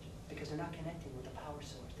church because they're not connecting with the power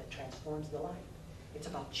source that transforms the life. It's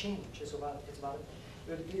about change. It is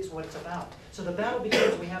what it's about. So the battle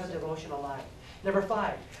begins when we have a devotional life. Number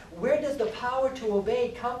 5, where does the power to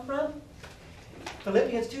obey come from?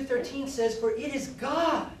 Philippians 2:13 says, for it is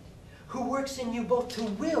God who works in you both to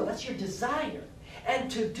will, that's your desire,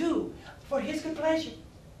 and to do for His good pleasure.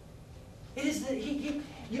 It is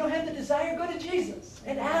you don't have the desire, go to Jesus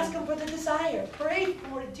and ask Him for the desire. Pray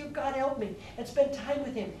for it. Dear God, help me. And spend time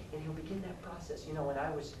with Him. And He'll begin that process. You know, when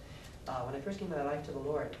I first gave my life to the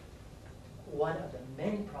Lord, one of the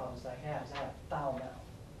many problems I had is I had a foul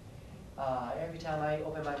mouth. Every time I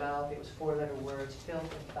opened my mouth, it was 4-letter words, filth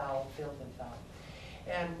and foul, filth and foul.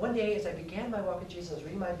 And one day, as I began my walk with Jesus, I was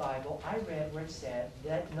reading my Bible, I read where it said,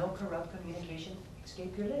 let no corrupt communication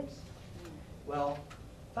escape your lips. Well,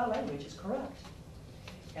 foul language is corrupt.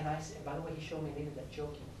 And I said, by the way, He showed me later that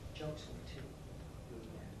jokes were too.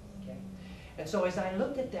 Okay? And so as I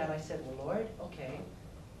looked at that, I said, well, Lord, okay,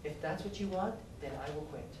 if that's what You want, then I will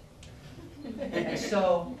quit. And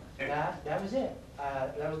so that was it.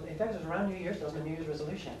 In fact, it was around New Year's. That was my New Year's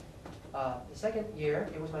resolution. The second year,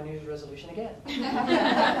 it was my New Year's resolution again.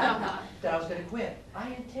 That I was going to quit.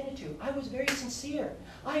 I intended to. I was very sincere.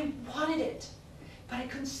 I wanted it, but I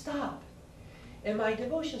couldn't stop. And my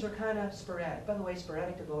devotions were kind of sporadic. By the way,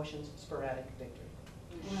 sporadic devotions, sporadic victory.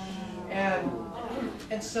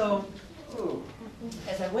 And so,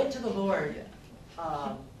 as I went to the Lord,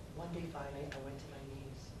 one day finally, I went to my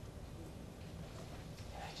knees.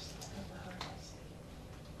 And I just opened up my heart and I said,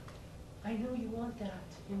 I know You want that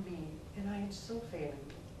in me, and I am so failing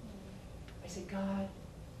You. I said, God,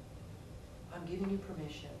 I'm giving You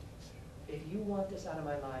permission. If You want this out of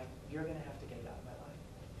my life, You're going to have to get it out of my life.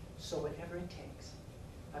 So whatever it takes,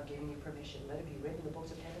 I'm giving You permission. Let it be written in the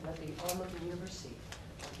books of heaven. Let the onlooking universe see.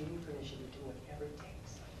 I'm giving You permission to do whatever it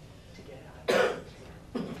takes to get it out of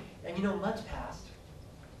my life. And you know, months passed,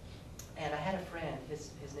 and I had a friend, his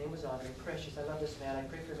name was Andre, precious. I love this man, I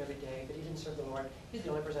pray for him every day, but he didn't serve the Lord. He's the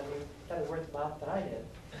only person I knew that had worth the mouth that I did.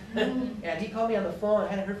 And he called me on the phone, I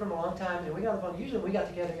hadn't heard from him in a long time, and we got on the phone. Usually when we got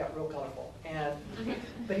together, it got real colorful.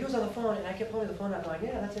 But he was on the phone, and I kept holding the phone out, going,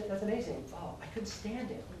 yeah, that's amazing. Oh, I couldn't stand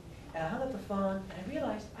it. And I hung up the phone, and I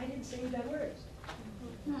realized I didn't say any bad words,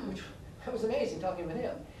 which was amazing talking with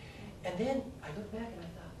him. And then I looked back and I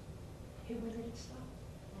thought, hey, when did it stop?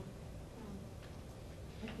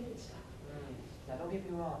 When did it stop? Now, don't get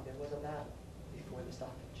me wrong, there was a battle before the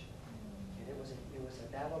stoppage. And it was a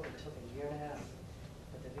battle that took a year and a half,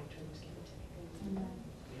 but the victory was given to me.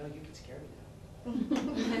 You know, you can scare me now.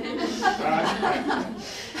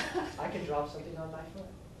 I can drop something on my foot.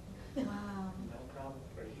 Wow. No problem.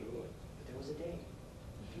 But there was a day.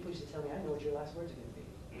 People used to tell me, I know what your last words are going to be.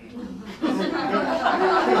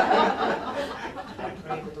 I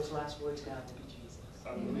pray that those last words now will be Jesus.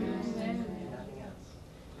 And nothing else.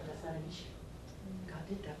 But that's not an issue. God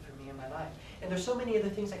did that for me in my life. And there's so many other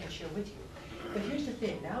things I can share with you. But here's the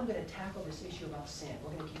thing. Now I'm going to tackle this issue about sin.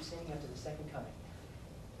 We're going to keep sinning after the second coming.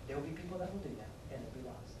 There will be people that will do that, and they'll be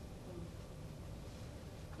lost.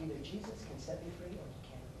 Either Jesus can set me free or he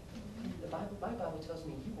can't. My Bible tells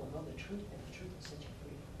me you will know the truth, and the truth will set you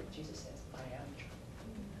free. Jesus says, I am the truth.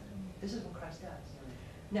 This is what Christ does.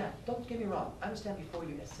 Now, don't get me wrong. I don't stand before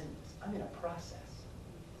you as sinless. I'm in a process.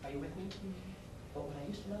 Are you with me? But what I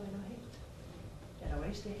used to love, I now hate. And what I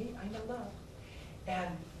used to hate, I now love. And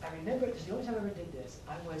I remember, this is the only time I ever did this,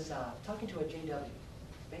 I was talking to a JW.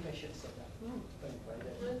 Maybe I should have said that. But I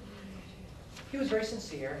didn't. He was very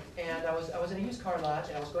sincere, and I was in a used car lot,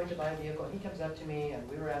 and I was going to buy a vehicle, and he comes up to me, and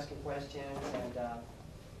we were asking questions,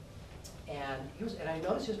 and I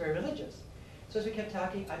noticed he was very religious. So as we kept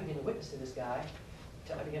talking, I began to witness to this guy.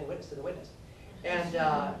 I began to witness to the witness. And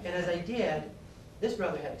as I did, this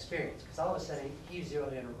brother had experience, because all of a sudden, he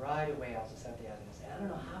zeroed in right away on Seventh-day Adventists. And I don't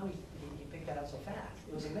know how he picked that up so fast.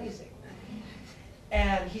 It was amazing.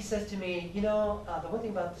 And he says to me, you know, the one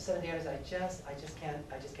thing about the Seventh-day Adventists I just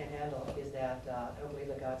can't handle is that I don't believe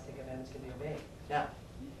that God's Ten Commandments can be obeyed. Now,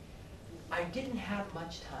 I didn't have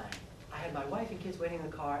much time. I had my wife and kids waiting in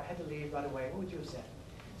the car. I had to leave right away. What would you have said?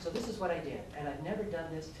 So this is what I did. And I've never done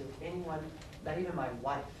this to anyone, not even my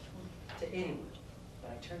wife, to anyone.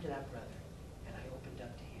 But I turned to that brother, and I opened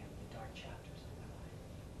up to him the dark chapters of my life.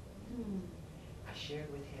 I shared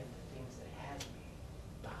with him the things that had me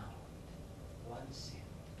bound. One sin,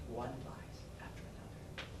 one vice after another.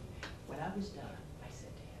 When I was done, I said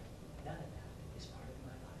to him, none of that is part of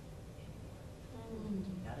my life anymore.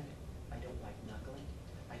 None of it. I don't like knuckle it.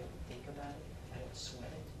 I don't think about it. I don't sweat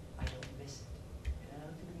it. I don't miss it. And I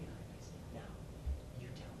looked him in the eye and I said, now, you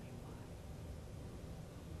tell me why.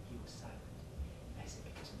 He was silent. And I said,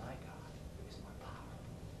 because my God is more powerful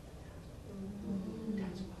than that.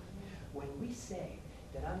 That's why. When we say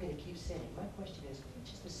that I'm going to keep sinning, my question is,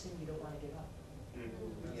 which is the sin you don't want to give up?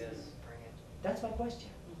 Yes. That's my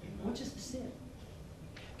question. Which is the sin?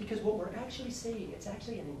 Because what we're actually saying, it's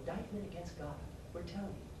actually an indictment against God. We're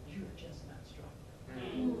telling you, you're just not strong.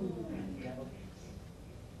 And the devil is.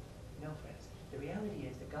 No, friends. The reality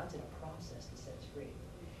is that God's in a process to set us free.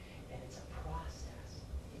 And it's a process.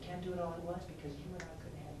 He can't do it all at once because you and I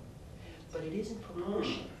couldn't handle it. But it is in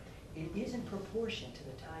proportion. It is in proportion to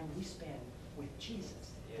the time we spend with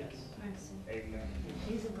Jesus. Yes. Amen.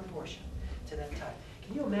 It is in proportion to that time.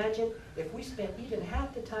 Can you imagine if we spent even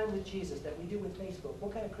half the time with Jesus that we do with Facebook?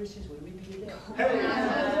 What kind of Christians would we be today?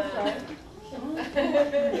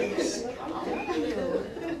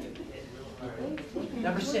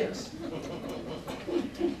 Number 6.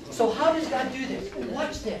 So how does God do this?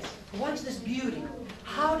 Watch this. Watch this beauty.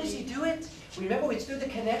 How does he do it? Remember, it's through the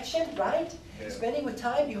connection, right? Yeah. Spending with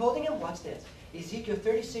time, beholding him. Watch this. Ezekiel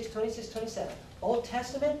 36, 26, 27. Old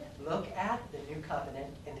Testament, look at the New Covenant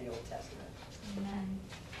in the Old Testament. Amen.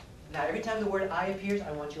 Now, every time the word I appears,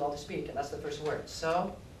 I want you all to speak, and that's the first word.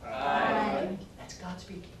 So, I. that's God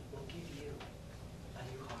speaking. We'll give you a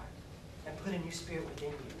new heart and put a new spirit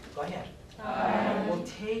within you. Go ahead. I. We'll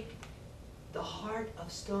take the heart of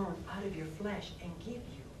stone out of your flesh and give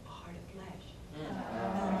you a heart of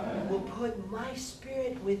flesh. Will put my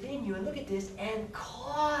spirit within you, and look at this, and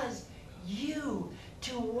cause you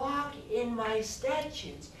to walk in my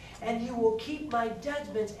statutes, and you will keep my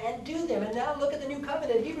judgments and do them. And now look at the new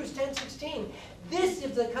covenant, Hebrews 10:16. This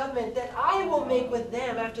is the covenant that I will make with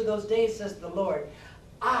them after those days, says the Lord.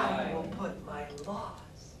 I will put my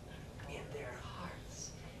laws in their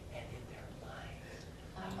hearts and in their minds.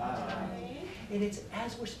 And it's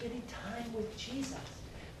as we're spending time with Jesus,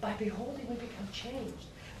 by beholding, we become changed.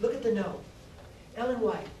 Look at the note. Ellen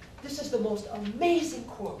White, this is the most amazing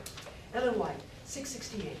quote. Ellen White,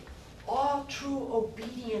 668. All true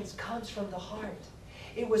obedience comes from the heart.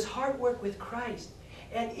 It was heart work with Christ.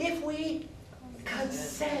 And if we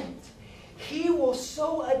consent, He will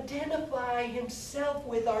so identify Himself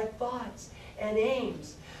with our thoughts and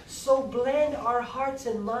aims, so blend our hearts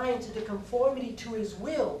and minds into conformity to His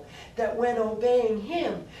will, that when obeying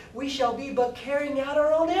Him, we shall be but carrying out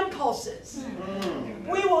our own impulses.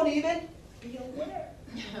 We won't even be aware.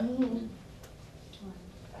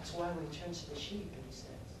 That's why when He turns to the sheep and He says,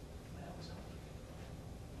 when I was hungry,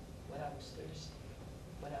 when I was thirsty,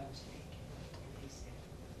 when I was naked, and they said,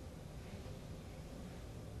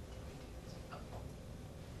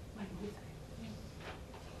 my movement.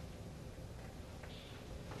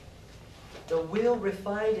 The will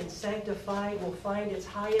refined and sanctified will find its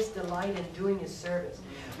highest delight in doing His service.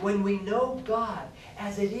 When we know God,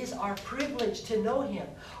 as it is our privilege to know Him,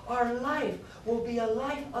 our life will be a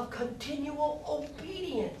life of continual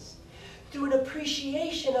obedience. Through an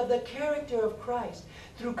appreciation of the character of Christ,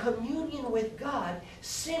 through communion with God,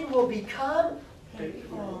 sin will become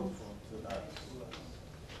hateful.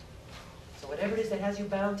 So whatever it is that has you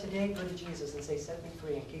bound today, go to Jesus and say, set me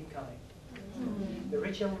free, and keep coming. The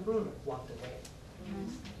rich young ruler walked away.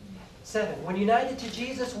 7. When united to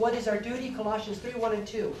Jesus, what is our duty? Colossians 3, 1 and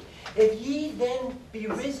 2. If ye then be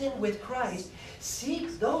risen with Christ,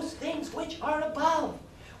 seek those things which are above,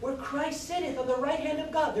 where Christ sitteth on the right hand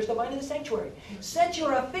of God. There's the mind of the sanctuary. Set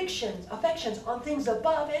your affections on things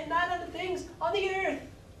above and not on the things on the earth.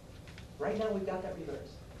 Right now we've got that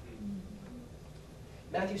reversed.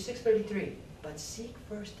 Matthew 6:33. But seek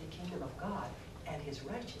first the kingdom of God and His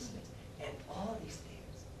righteousness, and all these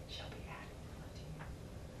things shall be added unto you.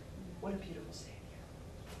 What a beautiful Savior.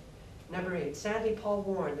 Number 8. Sadly, Paul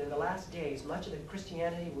warned that in the last days, much of the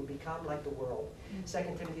Christianity will become like the world. 2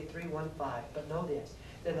 Timothy 3, 1, 5. But know this,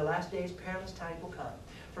 that in the last days perilous times will come.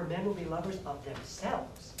 For men will be lovers of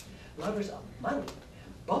themselves, lovers of money,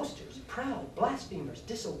 boasters, proud, blasphemers,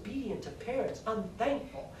 disobedient to parents,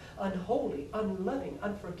 unthankful, unholy, unloving,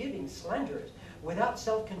 unforgiving, slanderers, without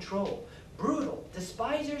self-control, brutal,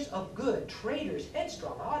 despisers of good, traitors,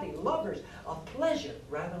 headstrong, haughty, lovers of pleasure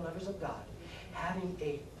rather than lovers of God, having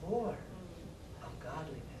a form of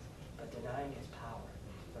godliness, but denying its power.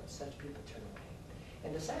 From such people turn away.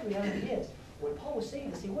 And the sad reality is, when Paul was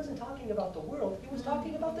saying this, he wasn't talking about the world, he was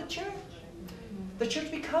talking about the church. The church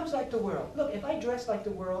becomes like the world. Look, if I dress like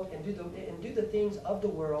the world and do the things of the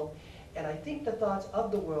world, and I think the thoughts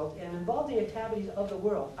of the world, and involve the activities of the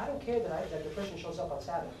world, I don't care that the person shows up on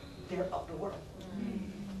Sabbath. They're of the world.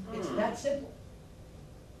 It's that simple.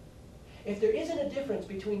 If there isn't a difference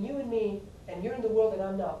between you and me, and you're in the world and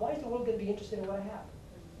I'm not, why is the world going to be interested in what I have?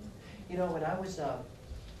 You know, when I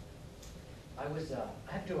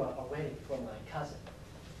had to do a wedding for my cousin,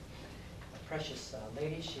 a precious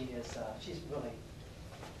lady. She's really,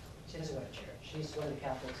 she doesn't go to church. She's one of the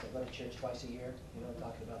Catholics that go to church twice a year. You know what I'm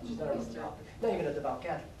talking about? She's not a devout, not even a devout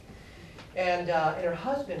Catholic. And her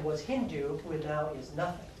husband was Hindu, who now is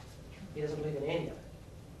nothing. He doesn't believe in any of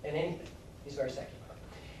it, in anything. He's very secular.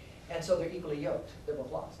 And so they're equally yoked. They're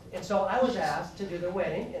both lost. And so I was asked to do their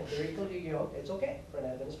wedding, and they're equally yoked. It's okay for an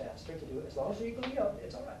Adventist pastor to do it. As long as they're equally yoked,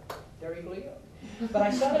 it's all right. They're equally yoked. But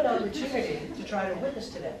I saw an opportunity to try to witness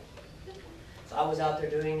to them. So I was out there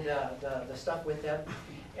doing the stuff with them.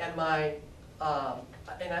 And I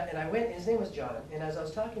went, and his name was John. And as I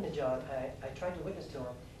was talking to John, I tried to witness to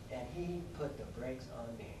him, and he put the brakes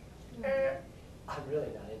on me. I'm really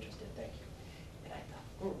not interested, thank you. And I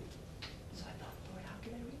thought, So I thought, Lord, how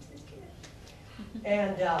can I reach this kid?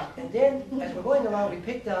 And then, as we're going along, we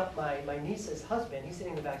picked up my niece's husband. He's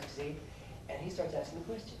sitting in the back seat, and he starts asking me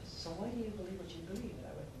questions. So why do you believe what you believe? And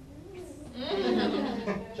I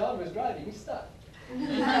went, John was driving, he's stuck.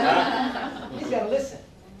 He's got to listen.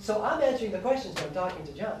 So I'm answering the questions when I'm talking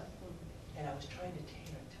to John. And I was trying to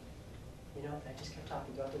tailor it to him. You know, I just kept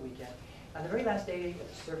talking throughout the weekend. On the very last day, the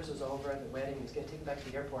service was over, the wedding, he was going to take me back to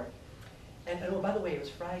the airport. And oh, by the way, it was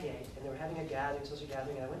Friday, and they were having a gathering, social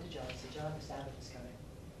gathering, and I went to John and said, John, the Sabbath is coming,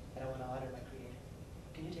 and I want to honor my Creator.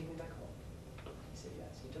 Can you take me back home? He said,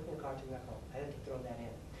 yes. He took me in the car, took me back home. I had to throw that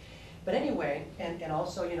in. But anyway, and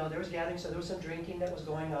also, you know, there was gathering, so there was some drinking that was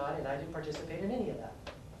going on, and I didn't participate in any of that.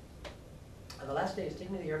 On the last day, he's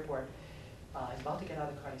taking me to the airport. He's about to get out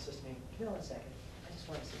of the car, and he says to me, give me 1 second. I just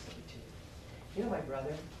want to say something to you. You know my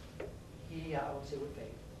brother? I won't say what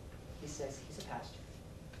faith. He says he's a pastor.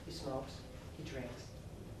 He smokes. He drinks.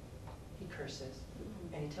 He curses.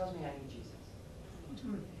 And he tells me I need Jesus.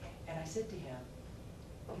 And I said to him,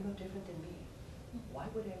 you're no different than me. Why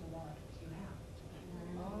would I ever want what you have?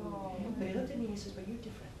 But he looked at me and he says, but you're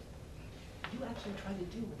different. You actually try to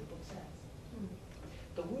do what the book says.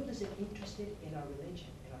 The world isn't interested in our religion,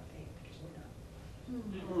 in our faith, because we're not.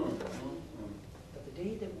 But the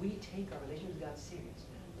day that we take our relation with God serious,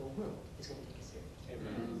 the world is going to take it serious.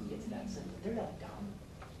 Amen. It's that simple. They're not dumb.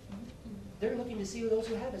 They're looking to see those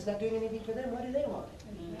who have it. It's not doing anything for them. What do they want?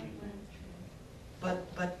 But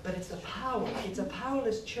it's the power. It's a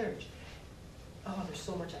powerless church. Oh, there's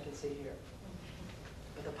so much I can say here.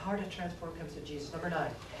 But the power to transform comes through Jesus. Number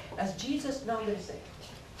 9. As Jesus, no, I'm going to say.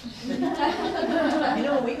 You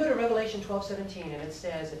know, when we go to Revelation 12:17, and it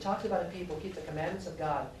says, it talks about a people who keep the commandments of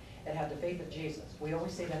God and have the faith of Jesus. We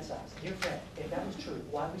always say that's us. Dear friend, if that was true,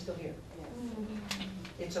 why are we still here?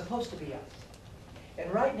 It's supposed to be us.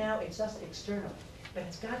 And right now, it's us externally. But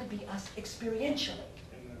it's got to be us experientially.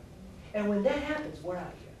 And when that happens, we're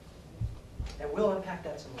out of here. And we'll unpack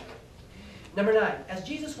that some more. Number 9, as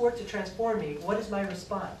Jesus worked to transform me, what is my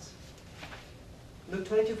response? Luke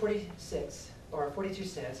 22:46 or 42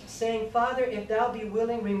 says, saying, Father, if thou be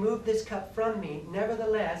willing, remove this cup from me.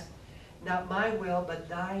 Nevertheless, not my will, but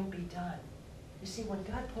thine be done. You see, when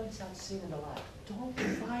God points out sin in the life, don't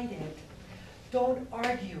fight it. Don't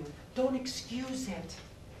argue. Don't excuse it.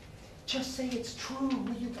 Just say it's true.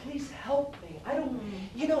 Will you please help me? I don't.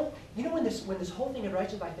 You know when this whole thing of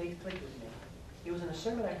righteousness by faith clicked with me. It was in a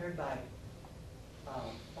sermon I heard by.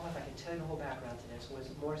 If I can tell you the whole background to this, was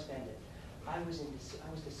Morris Bendit. I was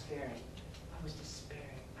despairing.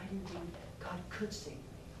 I didn't think God could save me.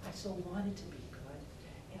 I so wanted to be good,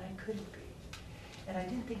 and I couldn't be. And I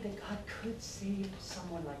didn't think that God could save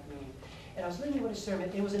someone like me. And I was listening to his sermon.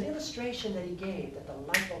 It was an illustration that he gave that the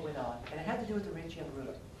light bulb went on, and it had to do with the rich young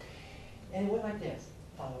ruler. And it went like this.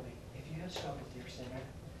 Follow me. If you have struggled, dear sinner,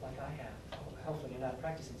 like I have, hopefully you're not a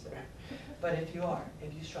practicing sinner, but if you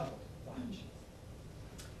struggle, watch.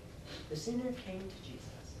 The sinner came to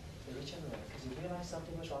Jesus, the rich young ruler, because he realized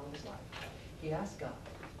something was wrong in his life. He asked God,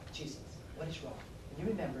 Jesus, what is wrong? And you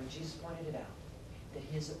remember, Jesus pointed it out, that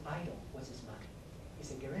his idol was his money. He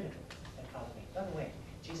said, get rid of it and follow me. By the way,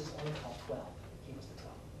 Jesus only called 12. He was the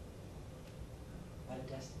 12. What a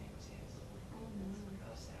destiny was his.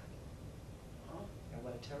 How sad. And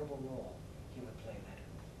what a terrible role he would play later.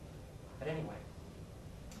 But anyway,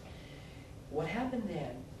 what happened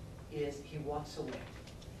then is he walks away,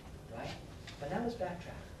 right? But now let's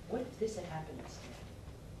backtrack. What if this had happened instead?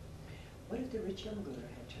 What if the rich young ruler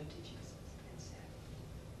had turned to Jesus and said,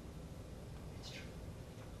 it's true.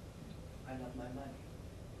 I love my money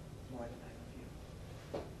more than I love you.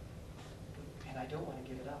 And I don't want to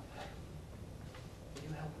give it up. Will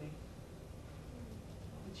you help me?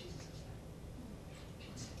 What would Jesus have said?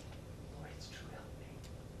 He'd say, Lord, it's true, help me.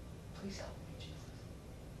 Please help me, Jesus.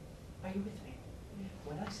 Are you with me?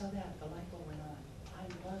 When I saw that, the light bulb went on. I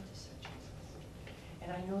love to serve Jesus. And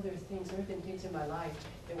I know there have been things in my life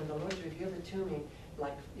that when the Lord's revealed it to me,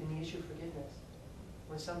 like in the issue of forgiveness,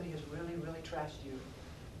 when somebody has really, really trashed you,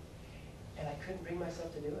 and I couldn't bring myself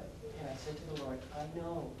to do it. And I said to the Lord, I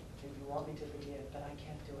know that you want me to forgive, but I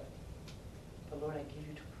can't do it. But Lord, I give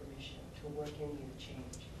you permission to work in me to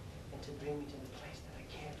change and to bring me to the place that I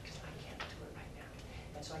can't, because I can't do it right now.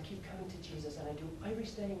 And so I keep coming to Jesus, and I do every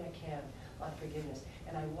studying I can on forgiveness.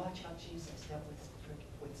 And I watch how Jesus dealt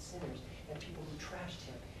with sinners and people who trashed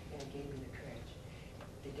him, and it gave me the courage.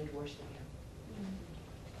 They did worse than him.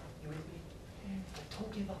 You with me? But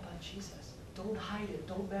don't give up on Jesus. Don't hide it.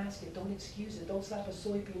 Don't mask it. Don't excuse it. Don't slap a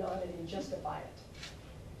soybean on it and justify it.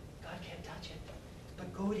 God can't touch it.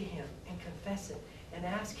 But go to him and confess it and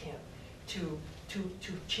ask him to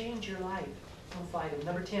change your life. Don't fight him.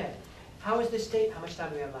 Number 10. How is this state? How much time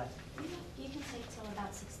do we have left? You can take till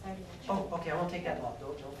about 6:30. Oh, okay. I won't take that long.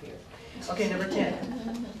 Don't fear. Okay, number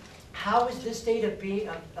 10. How is this state of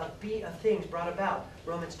things brought about?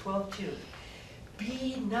 Romans 12:2.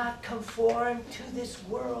 Be not conformed to this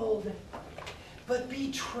world, but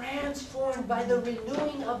be transformed by the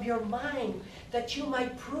renewing of your mind, that you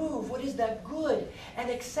might prove what is that good and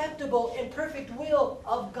acceptable and perfect will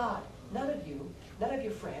of God. None of you, none of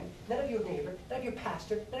your friend, none of your neighbor, none of your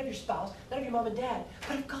pastor, none of your spouse, none of your mom and dad,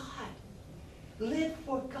 but of God. Live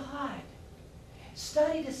for God.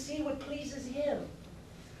 Study to see what pleases him.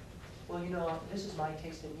 Well, you know, this is my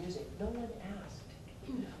taste in music. No one asked.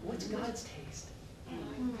 What's God's taste?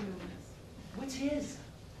 What's his?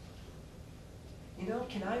 You know,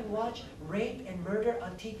 can I watch rape and murder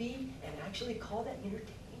on TV and actually call that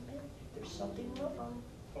entertainment? There's something wrong.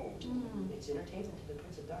 It's entertainment to the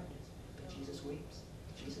Prince of Darkness. But Jesus weeps.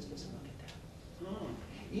 Jesus doesn't look at that.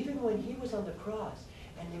 Even when he was on the cross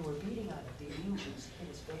and they were beating on it, the angels hit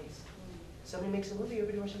his face. Somebody makes a movie,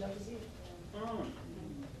 everybody rushes out to see it.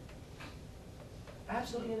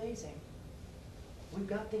 Absolutely amazing. We've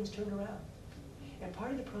got things turned around. And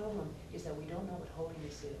part of the problem is that we don't know what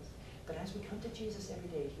holiness is. But as we come to Jesus every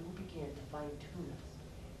day, he will begin to fine-tune us.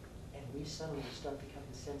 And we suddenly will start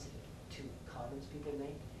becoming sensitive to comments people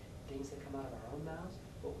make, things that come out of our own mouths,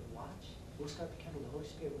 what we watch. We'll start becoming, the Holy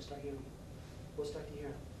Spirit will start hearing. We'll start to hear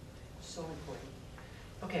him. So important.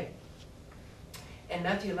 Okay. And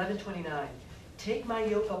Matthew 11:29. Take my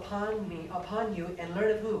yoke upon you, and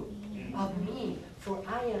learn of who? Of me. For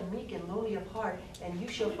I am meek and lowly of heart, and you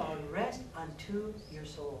shall find rest unto your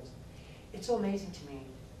souls. It's so amazing to me.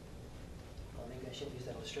 Well, maybe I shouldn't use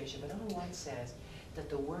that illustration, but Ellen White says that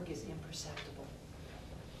the work is imperceptible.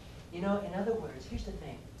 You know, in other words, here's the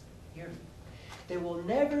thing. Hear me. There will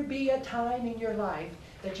never be a time in your life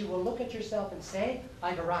that you will look at yourself and say,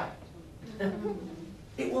 I've arrived.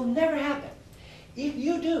 It will never happen. If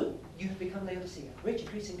you do, you have become Laodicea, rich,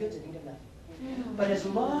 increasing goods, and need of nothing. But as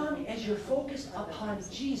long as you're focused upon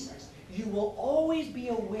Jesus, you will always be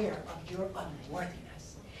aware of your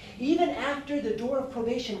unworthiness. Even after the door of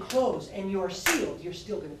probation closed and you're sealed, you're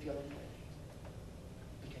still going to feel unworthy.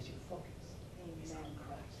 Because your focus is on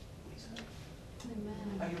Christ.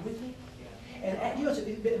 Are you with me? And you know,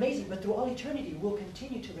 it's amazing, but through all eternity, we'll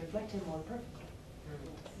continue to reflect him more perfectly.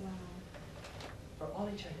 For all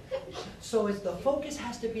eternity. So the focus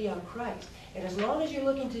has to be on Christ. And as long as you're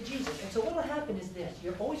looking to Jesus, and so what will happen is this,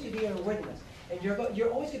 you're always going to be in unworthiness. And you're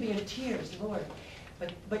always going to be in tears, Lord.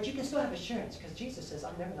 But you can still have assurance, because Jesus says,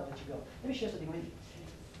 I'm never going to let you go. Let me share something with you.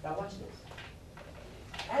 Now watch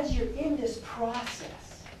this. As you're in this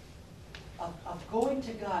process of going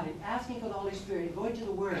to God and asking for the Holy Spirit, and going to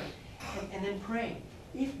the Word, and then praying,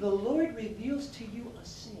 if the Lord reveals to you a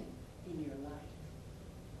sin in your life,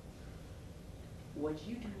 what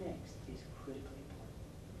you do next is critically important.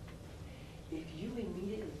 If you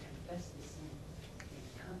immediately confess the sin and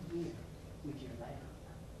come here with your lamb,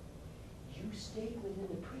 you stayed within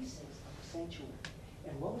the precincts of the sanctuary.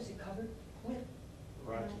 And what was it covered with?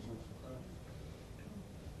 Righteousness of Christ.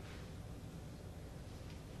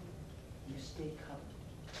 You stay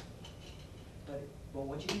covered. But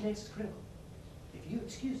what you do next is critical. If you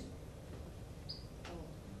excuse it,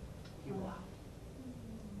 you're out.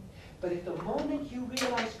 But at the moment you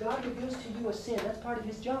realize God reveals to you a sin, that's part of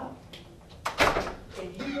his job.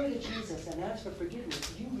 And you go to Jesus and ask for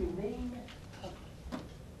forgiveness, you remain covered.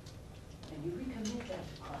 And you recommit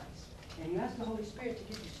that to Christ. And you ask the Holy Spirit to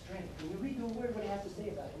give you strength. And you read the Word, what it has to say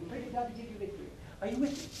about it. And you pray to God to give you victory. Are you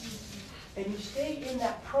with me? And you stay in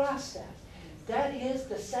that process. That is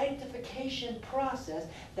the sanctification process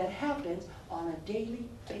that happens on a daily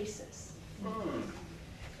basis.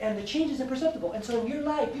 And the change is imperceptible. And so in your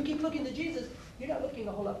life, you keep looking to Jesus, you're not looking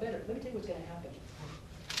a whole lot better. Let me tell you what's going to happen.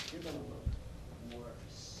 You're going to look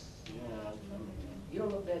worse. Yeah. You don't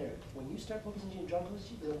look better. When you start focusing on draw close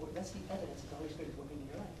to Jesus, that's the evidence that the Holy Spirit is working in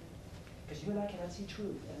your life. Because you and I cannot see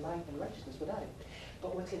truth and life and righteousness without it.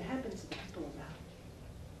 But what's going to happen is the people around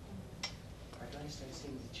you are going to start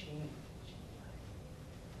seeing the change in your life.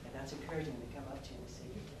 And that's encouraging when they come up to you and say,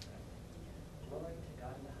 you're different. Glory to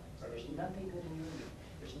God in the highest. There's nothing good in you and me.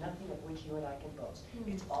 There's nothing of which you and I can boast.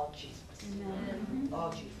 It's all Jesus. Amen.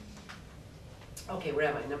 All Jesus. Okay, where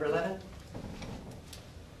am I? Number 11?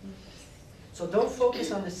 So don't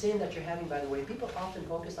focus on the sin that you're having, by the way. People often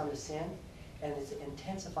focus on the sin, and it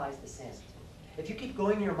intensifies the sin. If you keep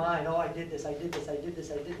going in your mind, oh, I did this, I did this, I did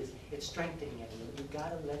this, I did this, it's strengthening it. You've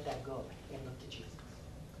got to let that go and look to Jesus.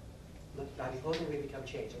 Look, by beholding we become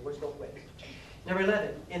changed. It works both ways. Number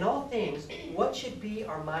 11, in all things, what should be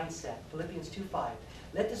our mindset? Philippians 2:5.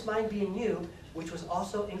 Let this mind be in you, which was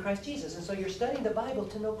also in Christ Jesus. And so you're studying the Bible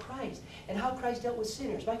to know Christ and how Christ dealt with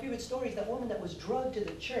sinners. My favorite story is that woman that was drugged to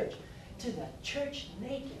the church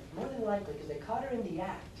naked, more than likely, because they caught her in the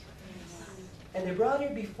act. And they brought her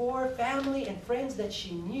before family and friends that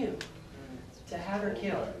she knew to have her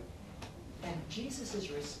killed. And Jesus'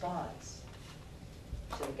 response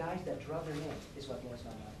to the guys that drugged her in is what blows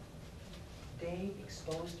my mind. They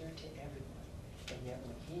exposed her to everyone. And yet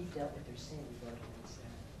when he dealt with their sin, he brought her in.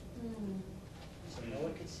 So no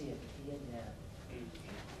one could see it, but he and them.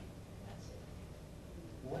 That's it.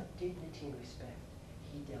 What dignity and respect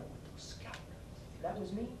he dealt with those scoundrels. If that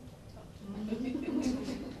was me,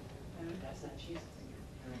 that's not Jesus.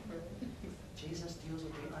 Jesus deals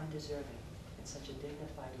with the undeserving in such a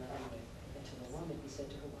dignified manner. And to the woman, he said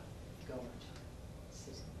to her, what? Go, my child.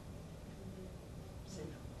 Sit. Sit.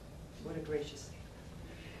 What a gracious thing.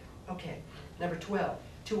 Okay, number 12.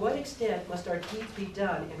 To what extent must our deeds be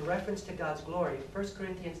done in reference to God's glory? 1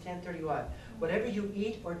 Corinthians 10:31. Whatever you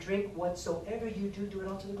eat or drink, whatsoever you do, do it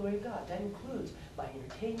all to the glory of God. That includes my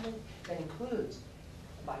entertainment. That includes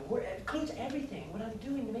my work. It includes everything. What I'm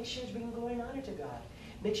doing to make sure it's bringing glory and honor to God.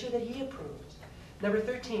 Make sure that he approves. Number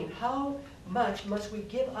 13, how much must we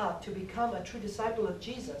give up to become a true disciple of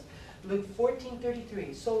Jesus? Luke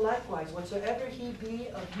 14:33, so likewise, whatsoever he be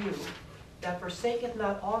of you, that forsaketh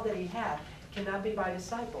not all that he hath, cannot be my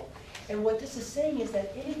disciple. And what this is saying is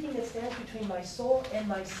that anything that stands between my soul and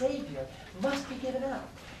my Savior must be given up.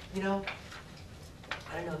 You know,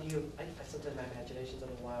 I don't know if you, sometimes my imagination's a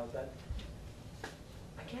little wild, but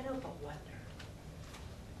I can't help but wonder,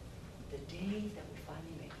 the day that we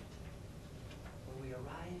finally make it, when we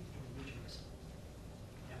arrive in the New Jerusalem,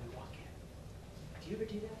 and we walk in. Do you ever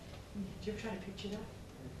do that? Do you ever try to picture that?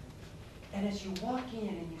 And as you walk in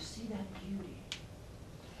and you see that beauty,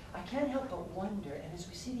 I can't help but wonder, and as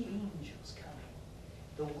we see the angels coming,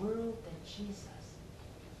 the world that Jesus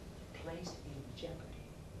placed in jeopardy.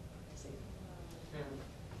 See?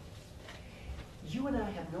 You and I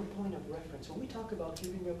have no point of reference. When we talk about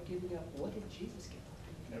giving up, what did Jesus give up?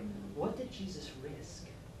 Never. What did Jesus risk?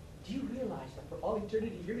 Do you realize that for all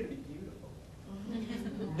eternity you're going to be beautiful?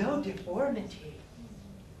 No deformity.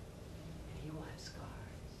 And he will have scars.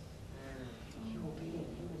 He will be in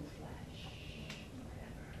human flesh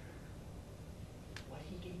forever. What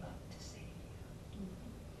he gave up to save you.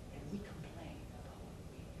 And we complain about what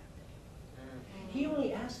we have to do. He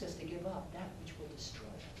only asked us to give up that which will destroy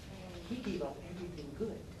us. He gave up everything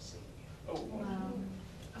good to save you. Oh, Wow.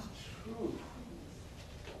 Ooh.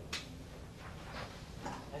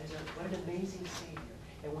 That is what an amazing Savior.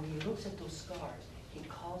 And when he looks at those scars, he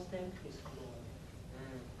calls them his glory.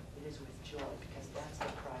 It is with joy, because that's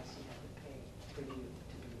the price he had to pay for you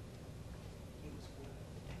to be. He was willing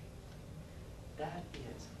to pay. That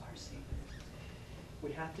is our Savior.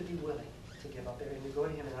 We have to be willing to give up everything. We go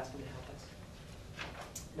to him and ask him to help us.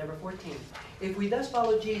 Number 14. If we thus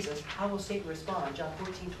follow Jesus, how will Satan respond? John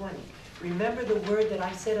 14:20. Remember the word that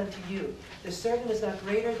I said unto you, the servant is not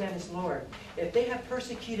greater than his Lord. If they have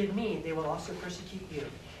persecuted me, they will also persecute you.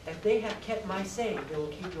 If they have kept my saying, they will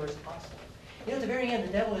keep yours also. You know, at the very end,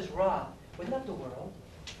 the devil is raw with not the world,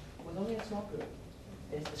 with only a small group.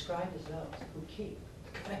 It is described as those who keep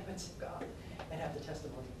the commandments of God and have the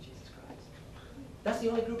testimony of Jesus Christ. That's the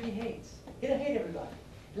only group he hates. He doesn't hate everybody.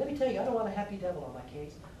 Let me tell you, I don't want a happy devil on my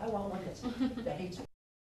case. I want one that hates me.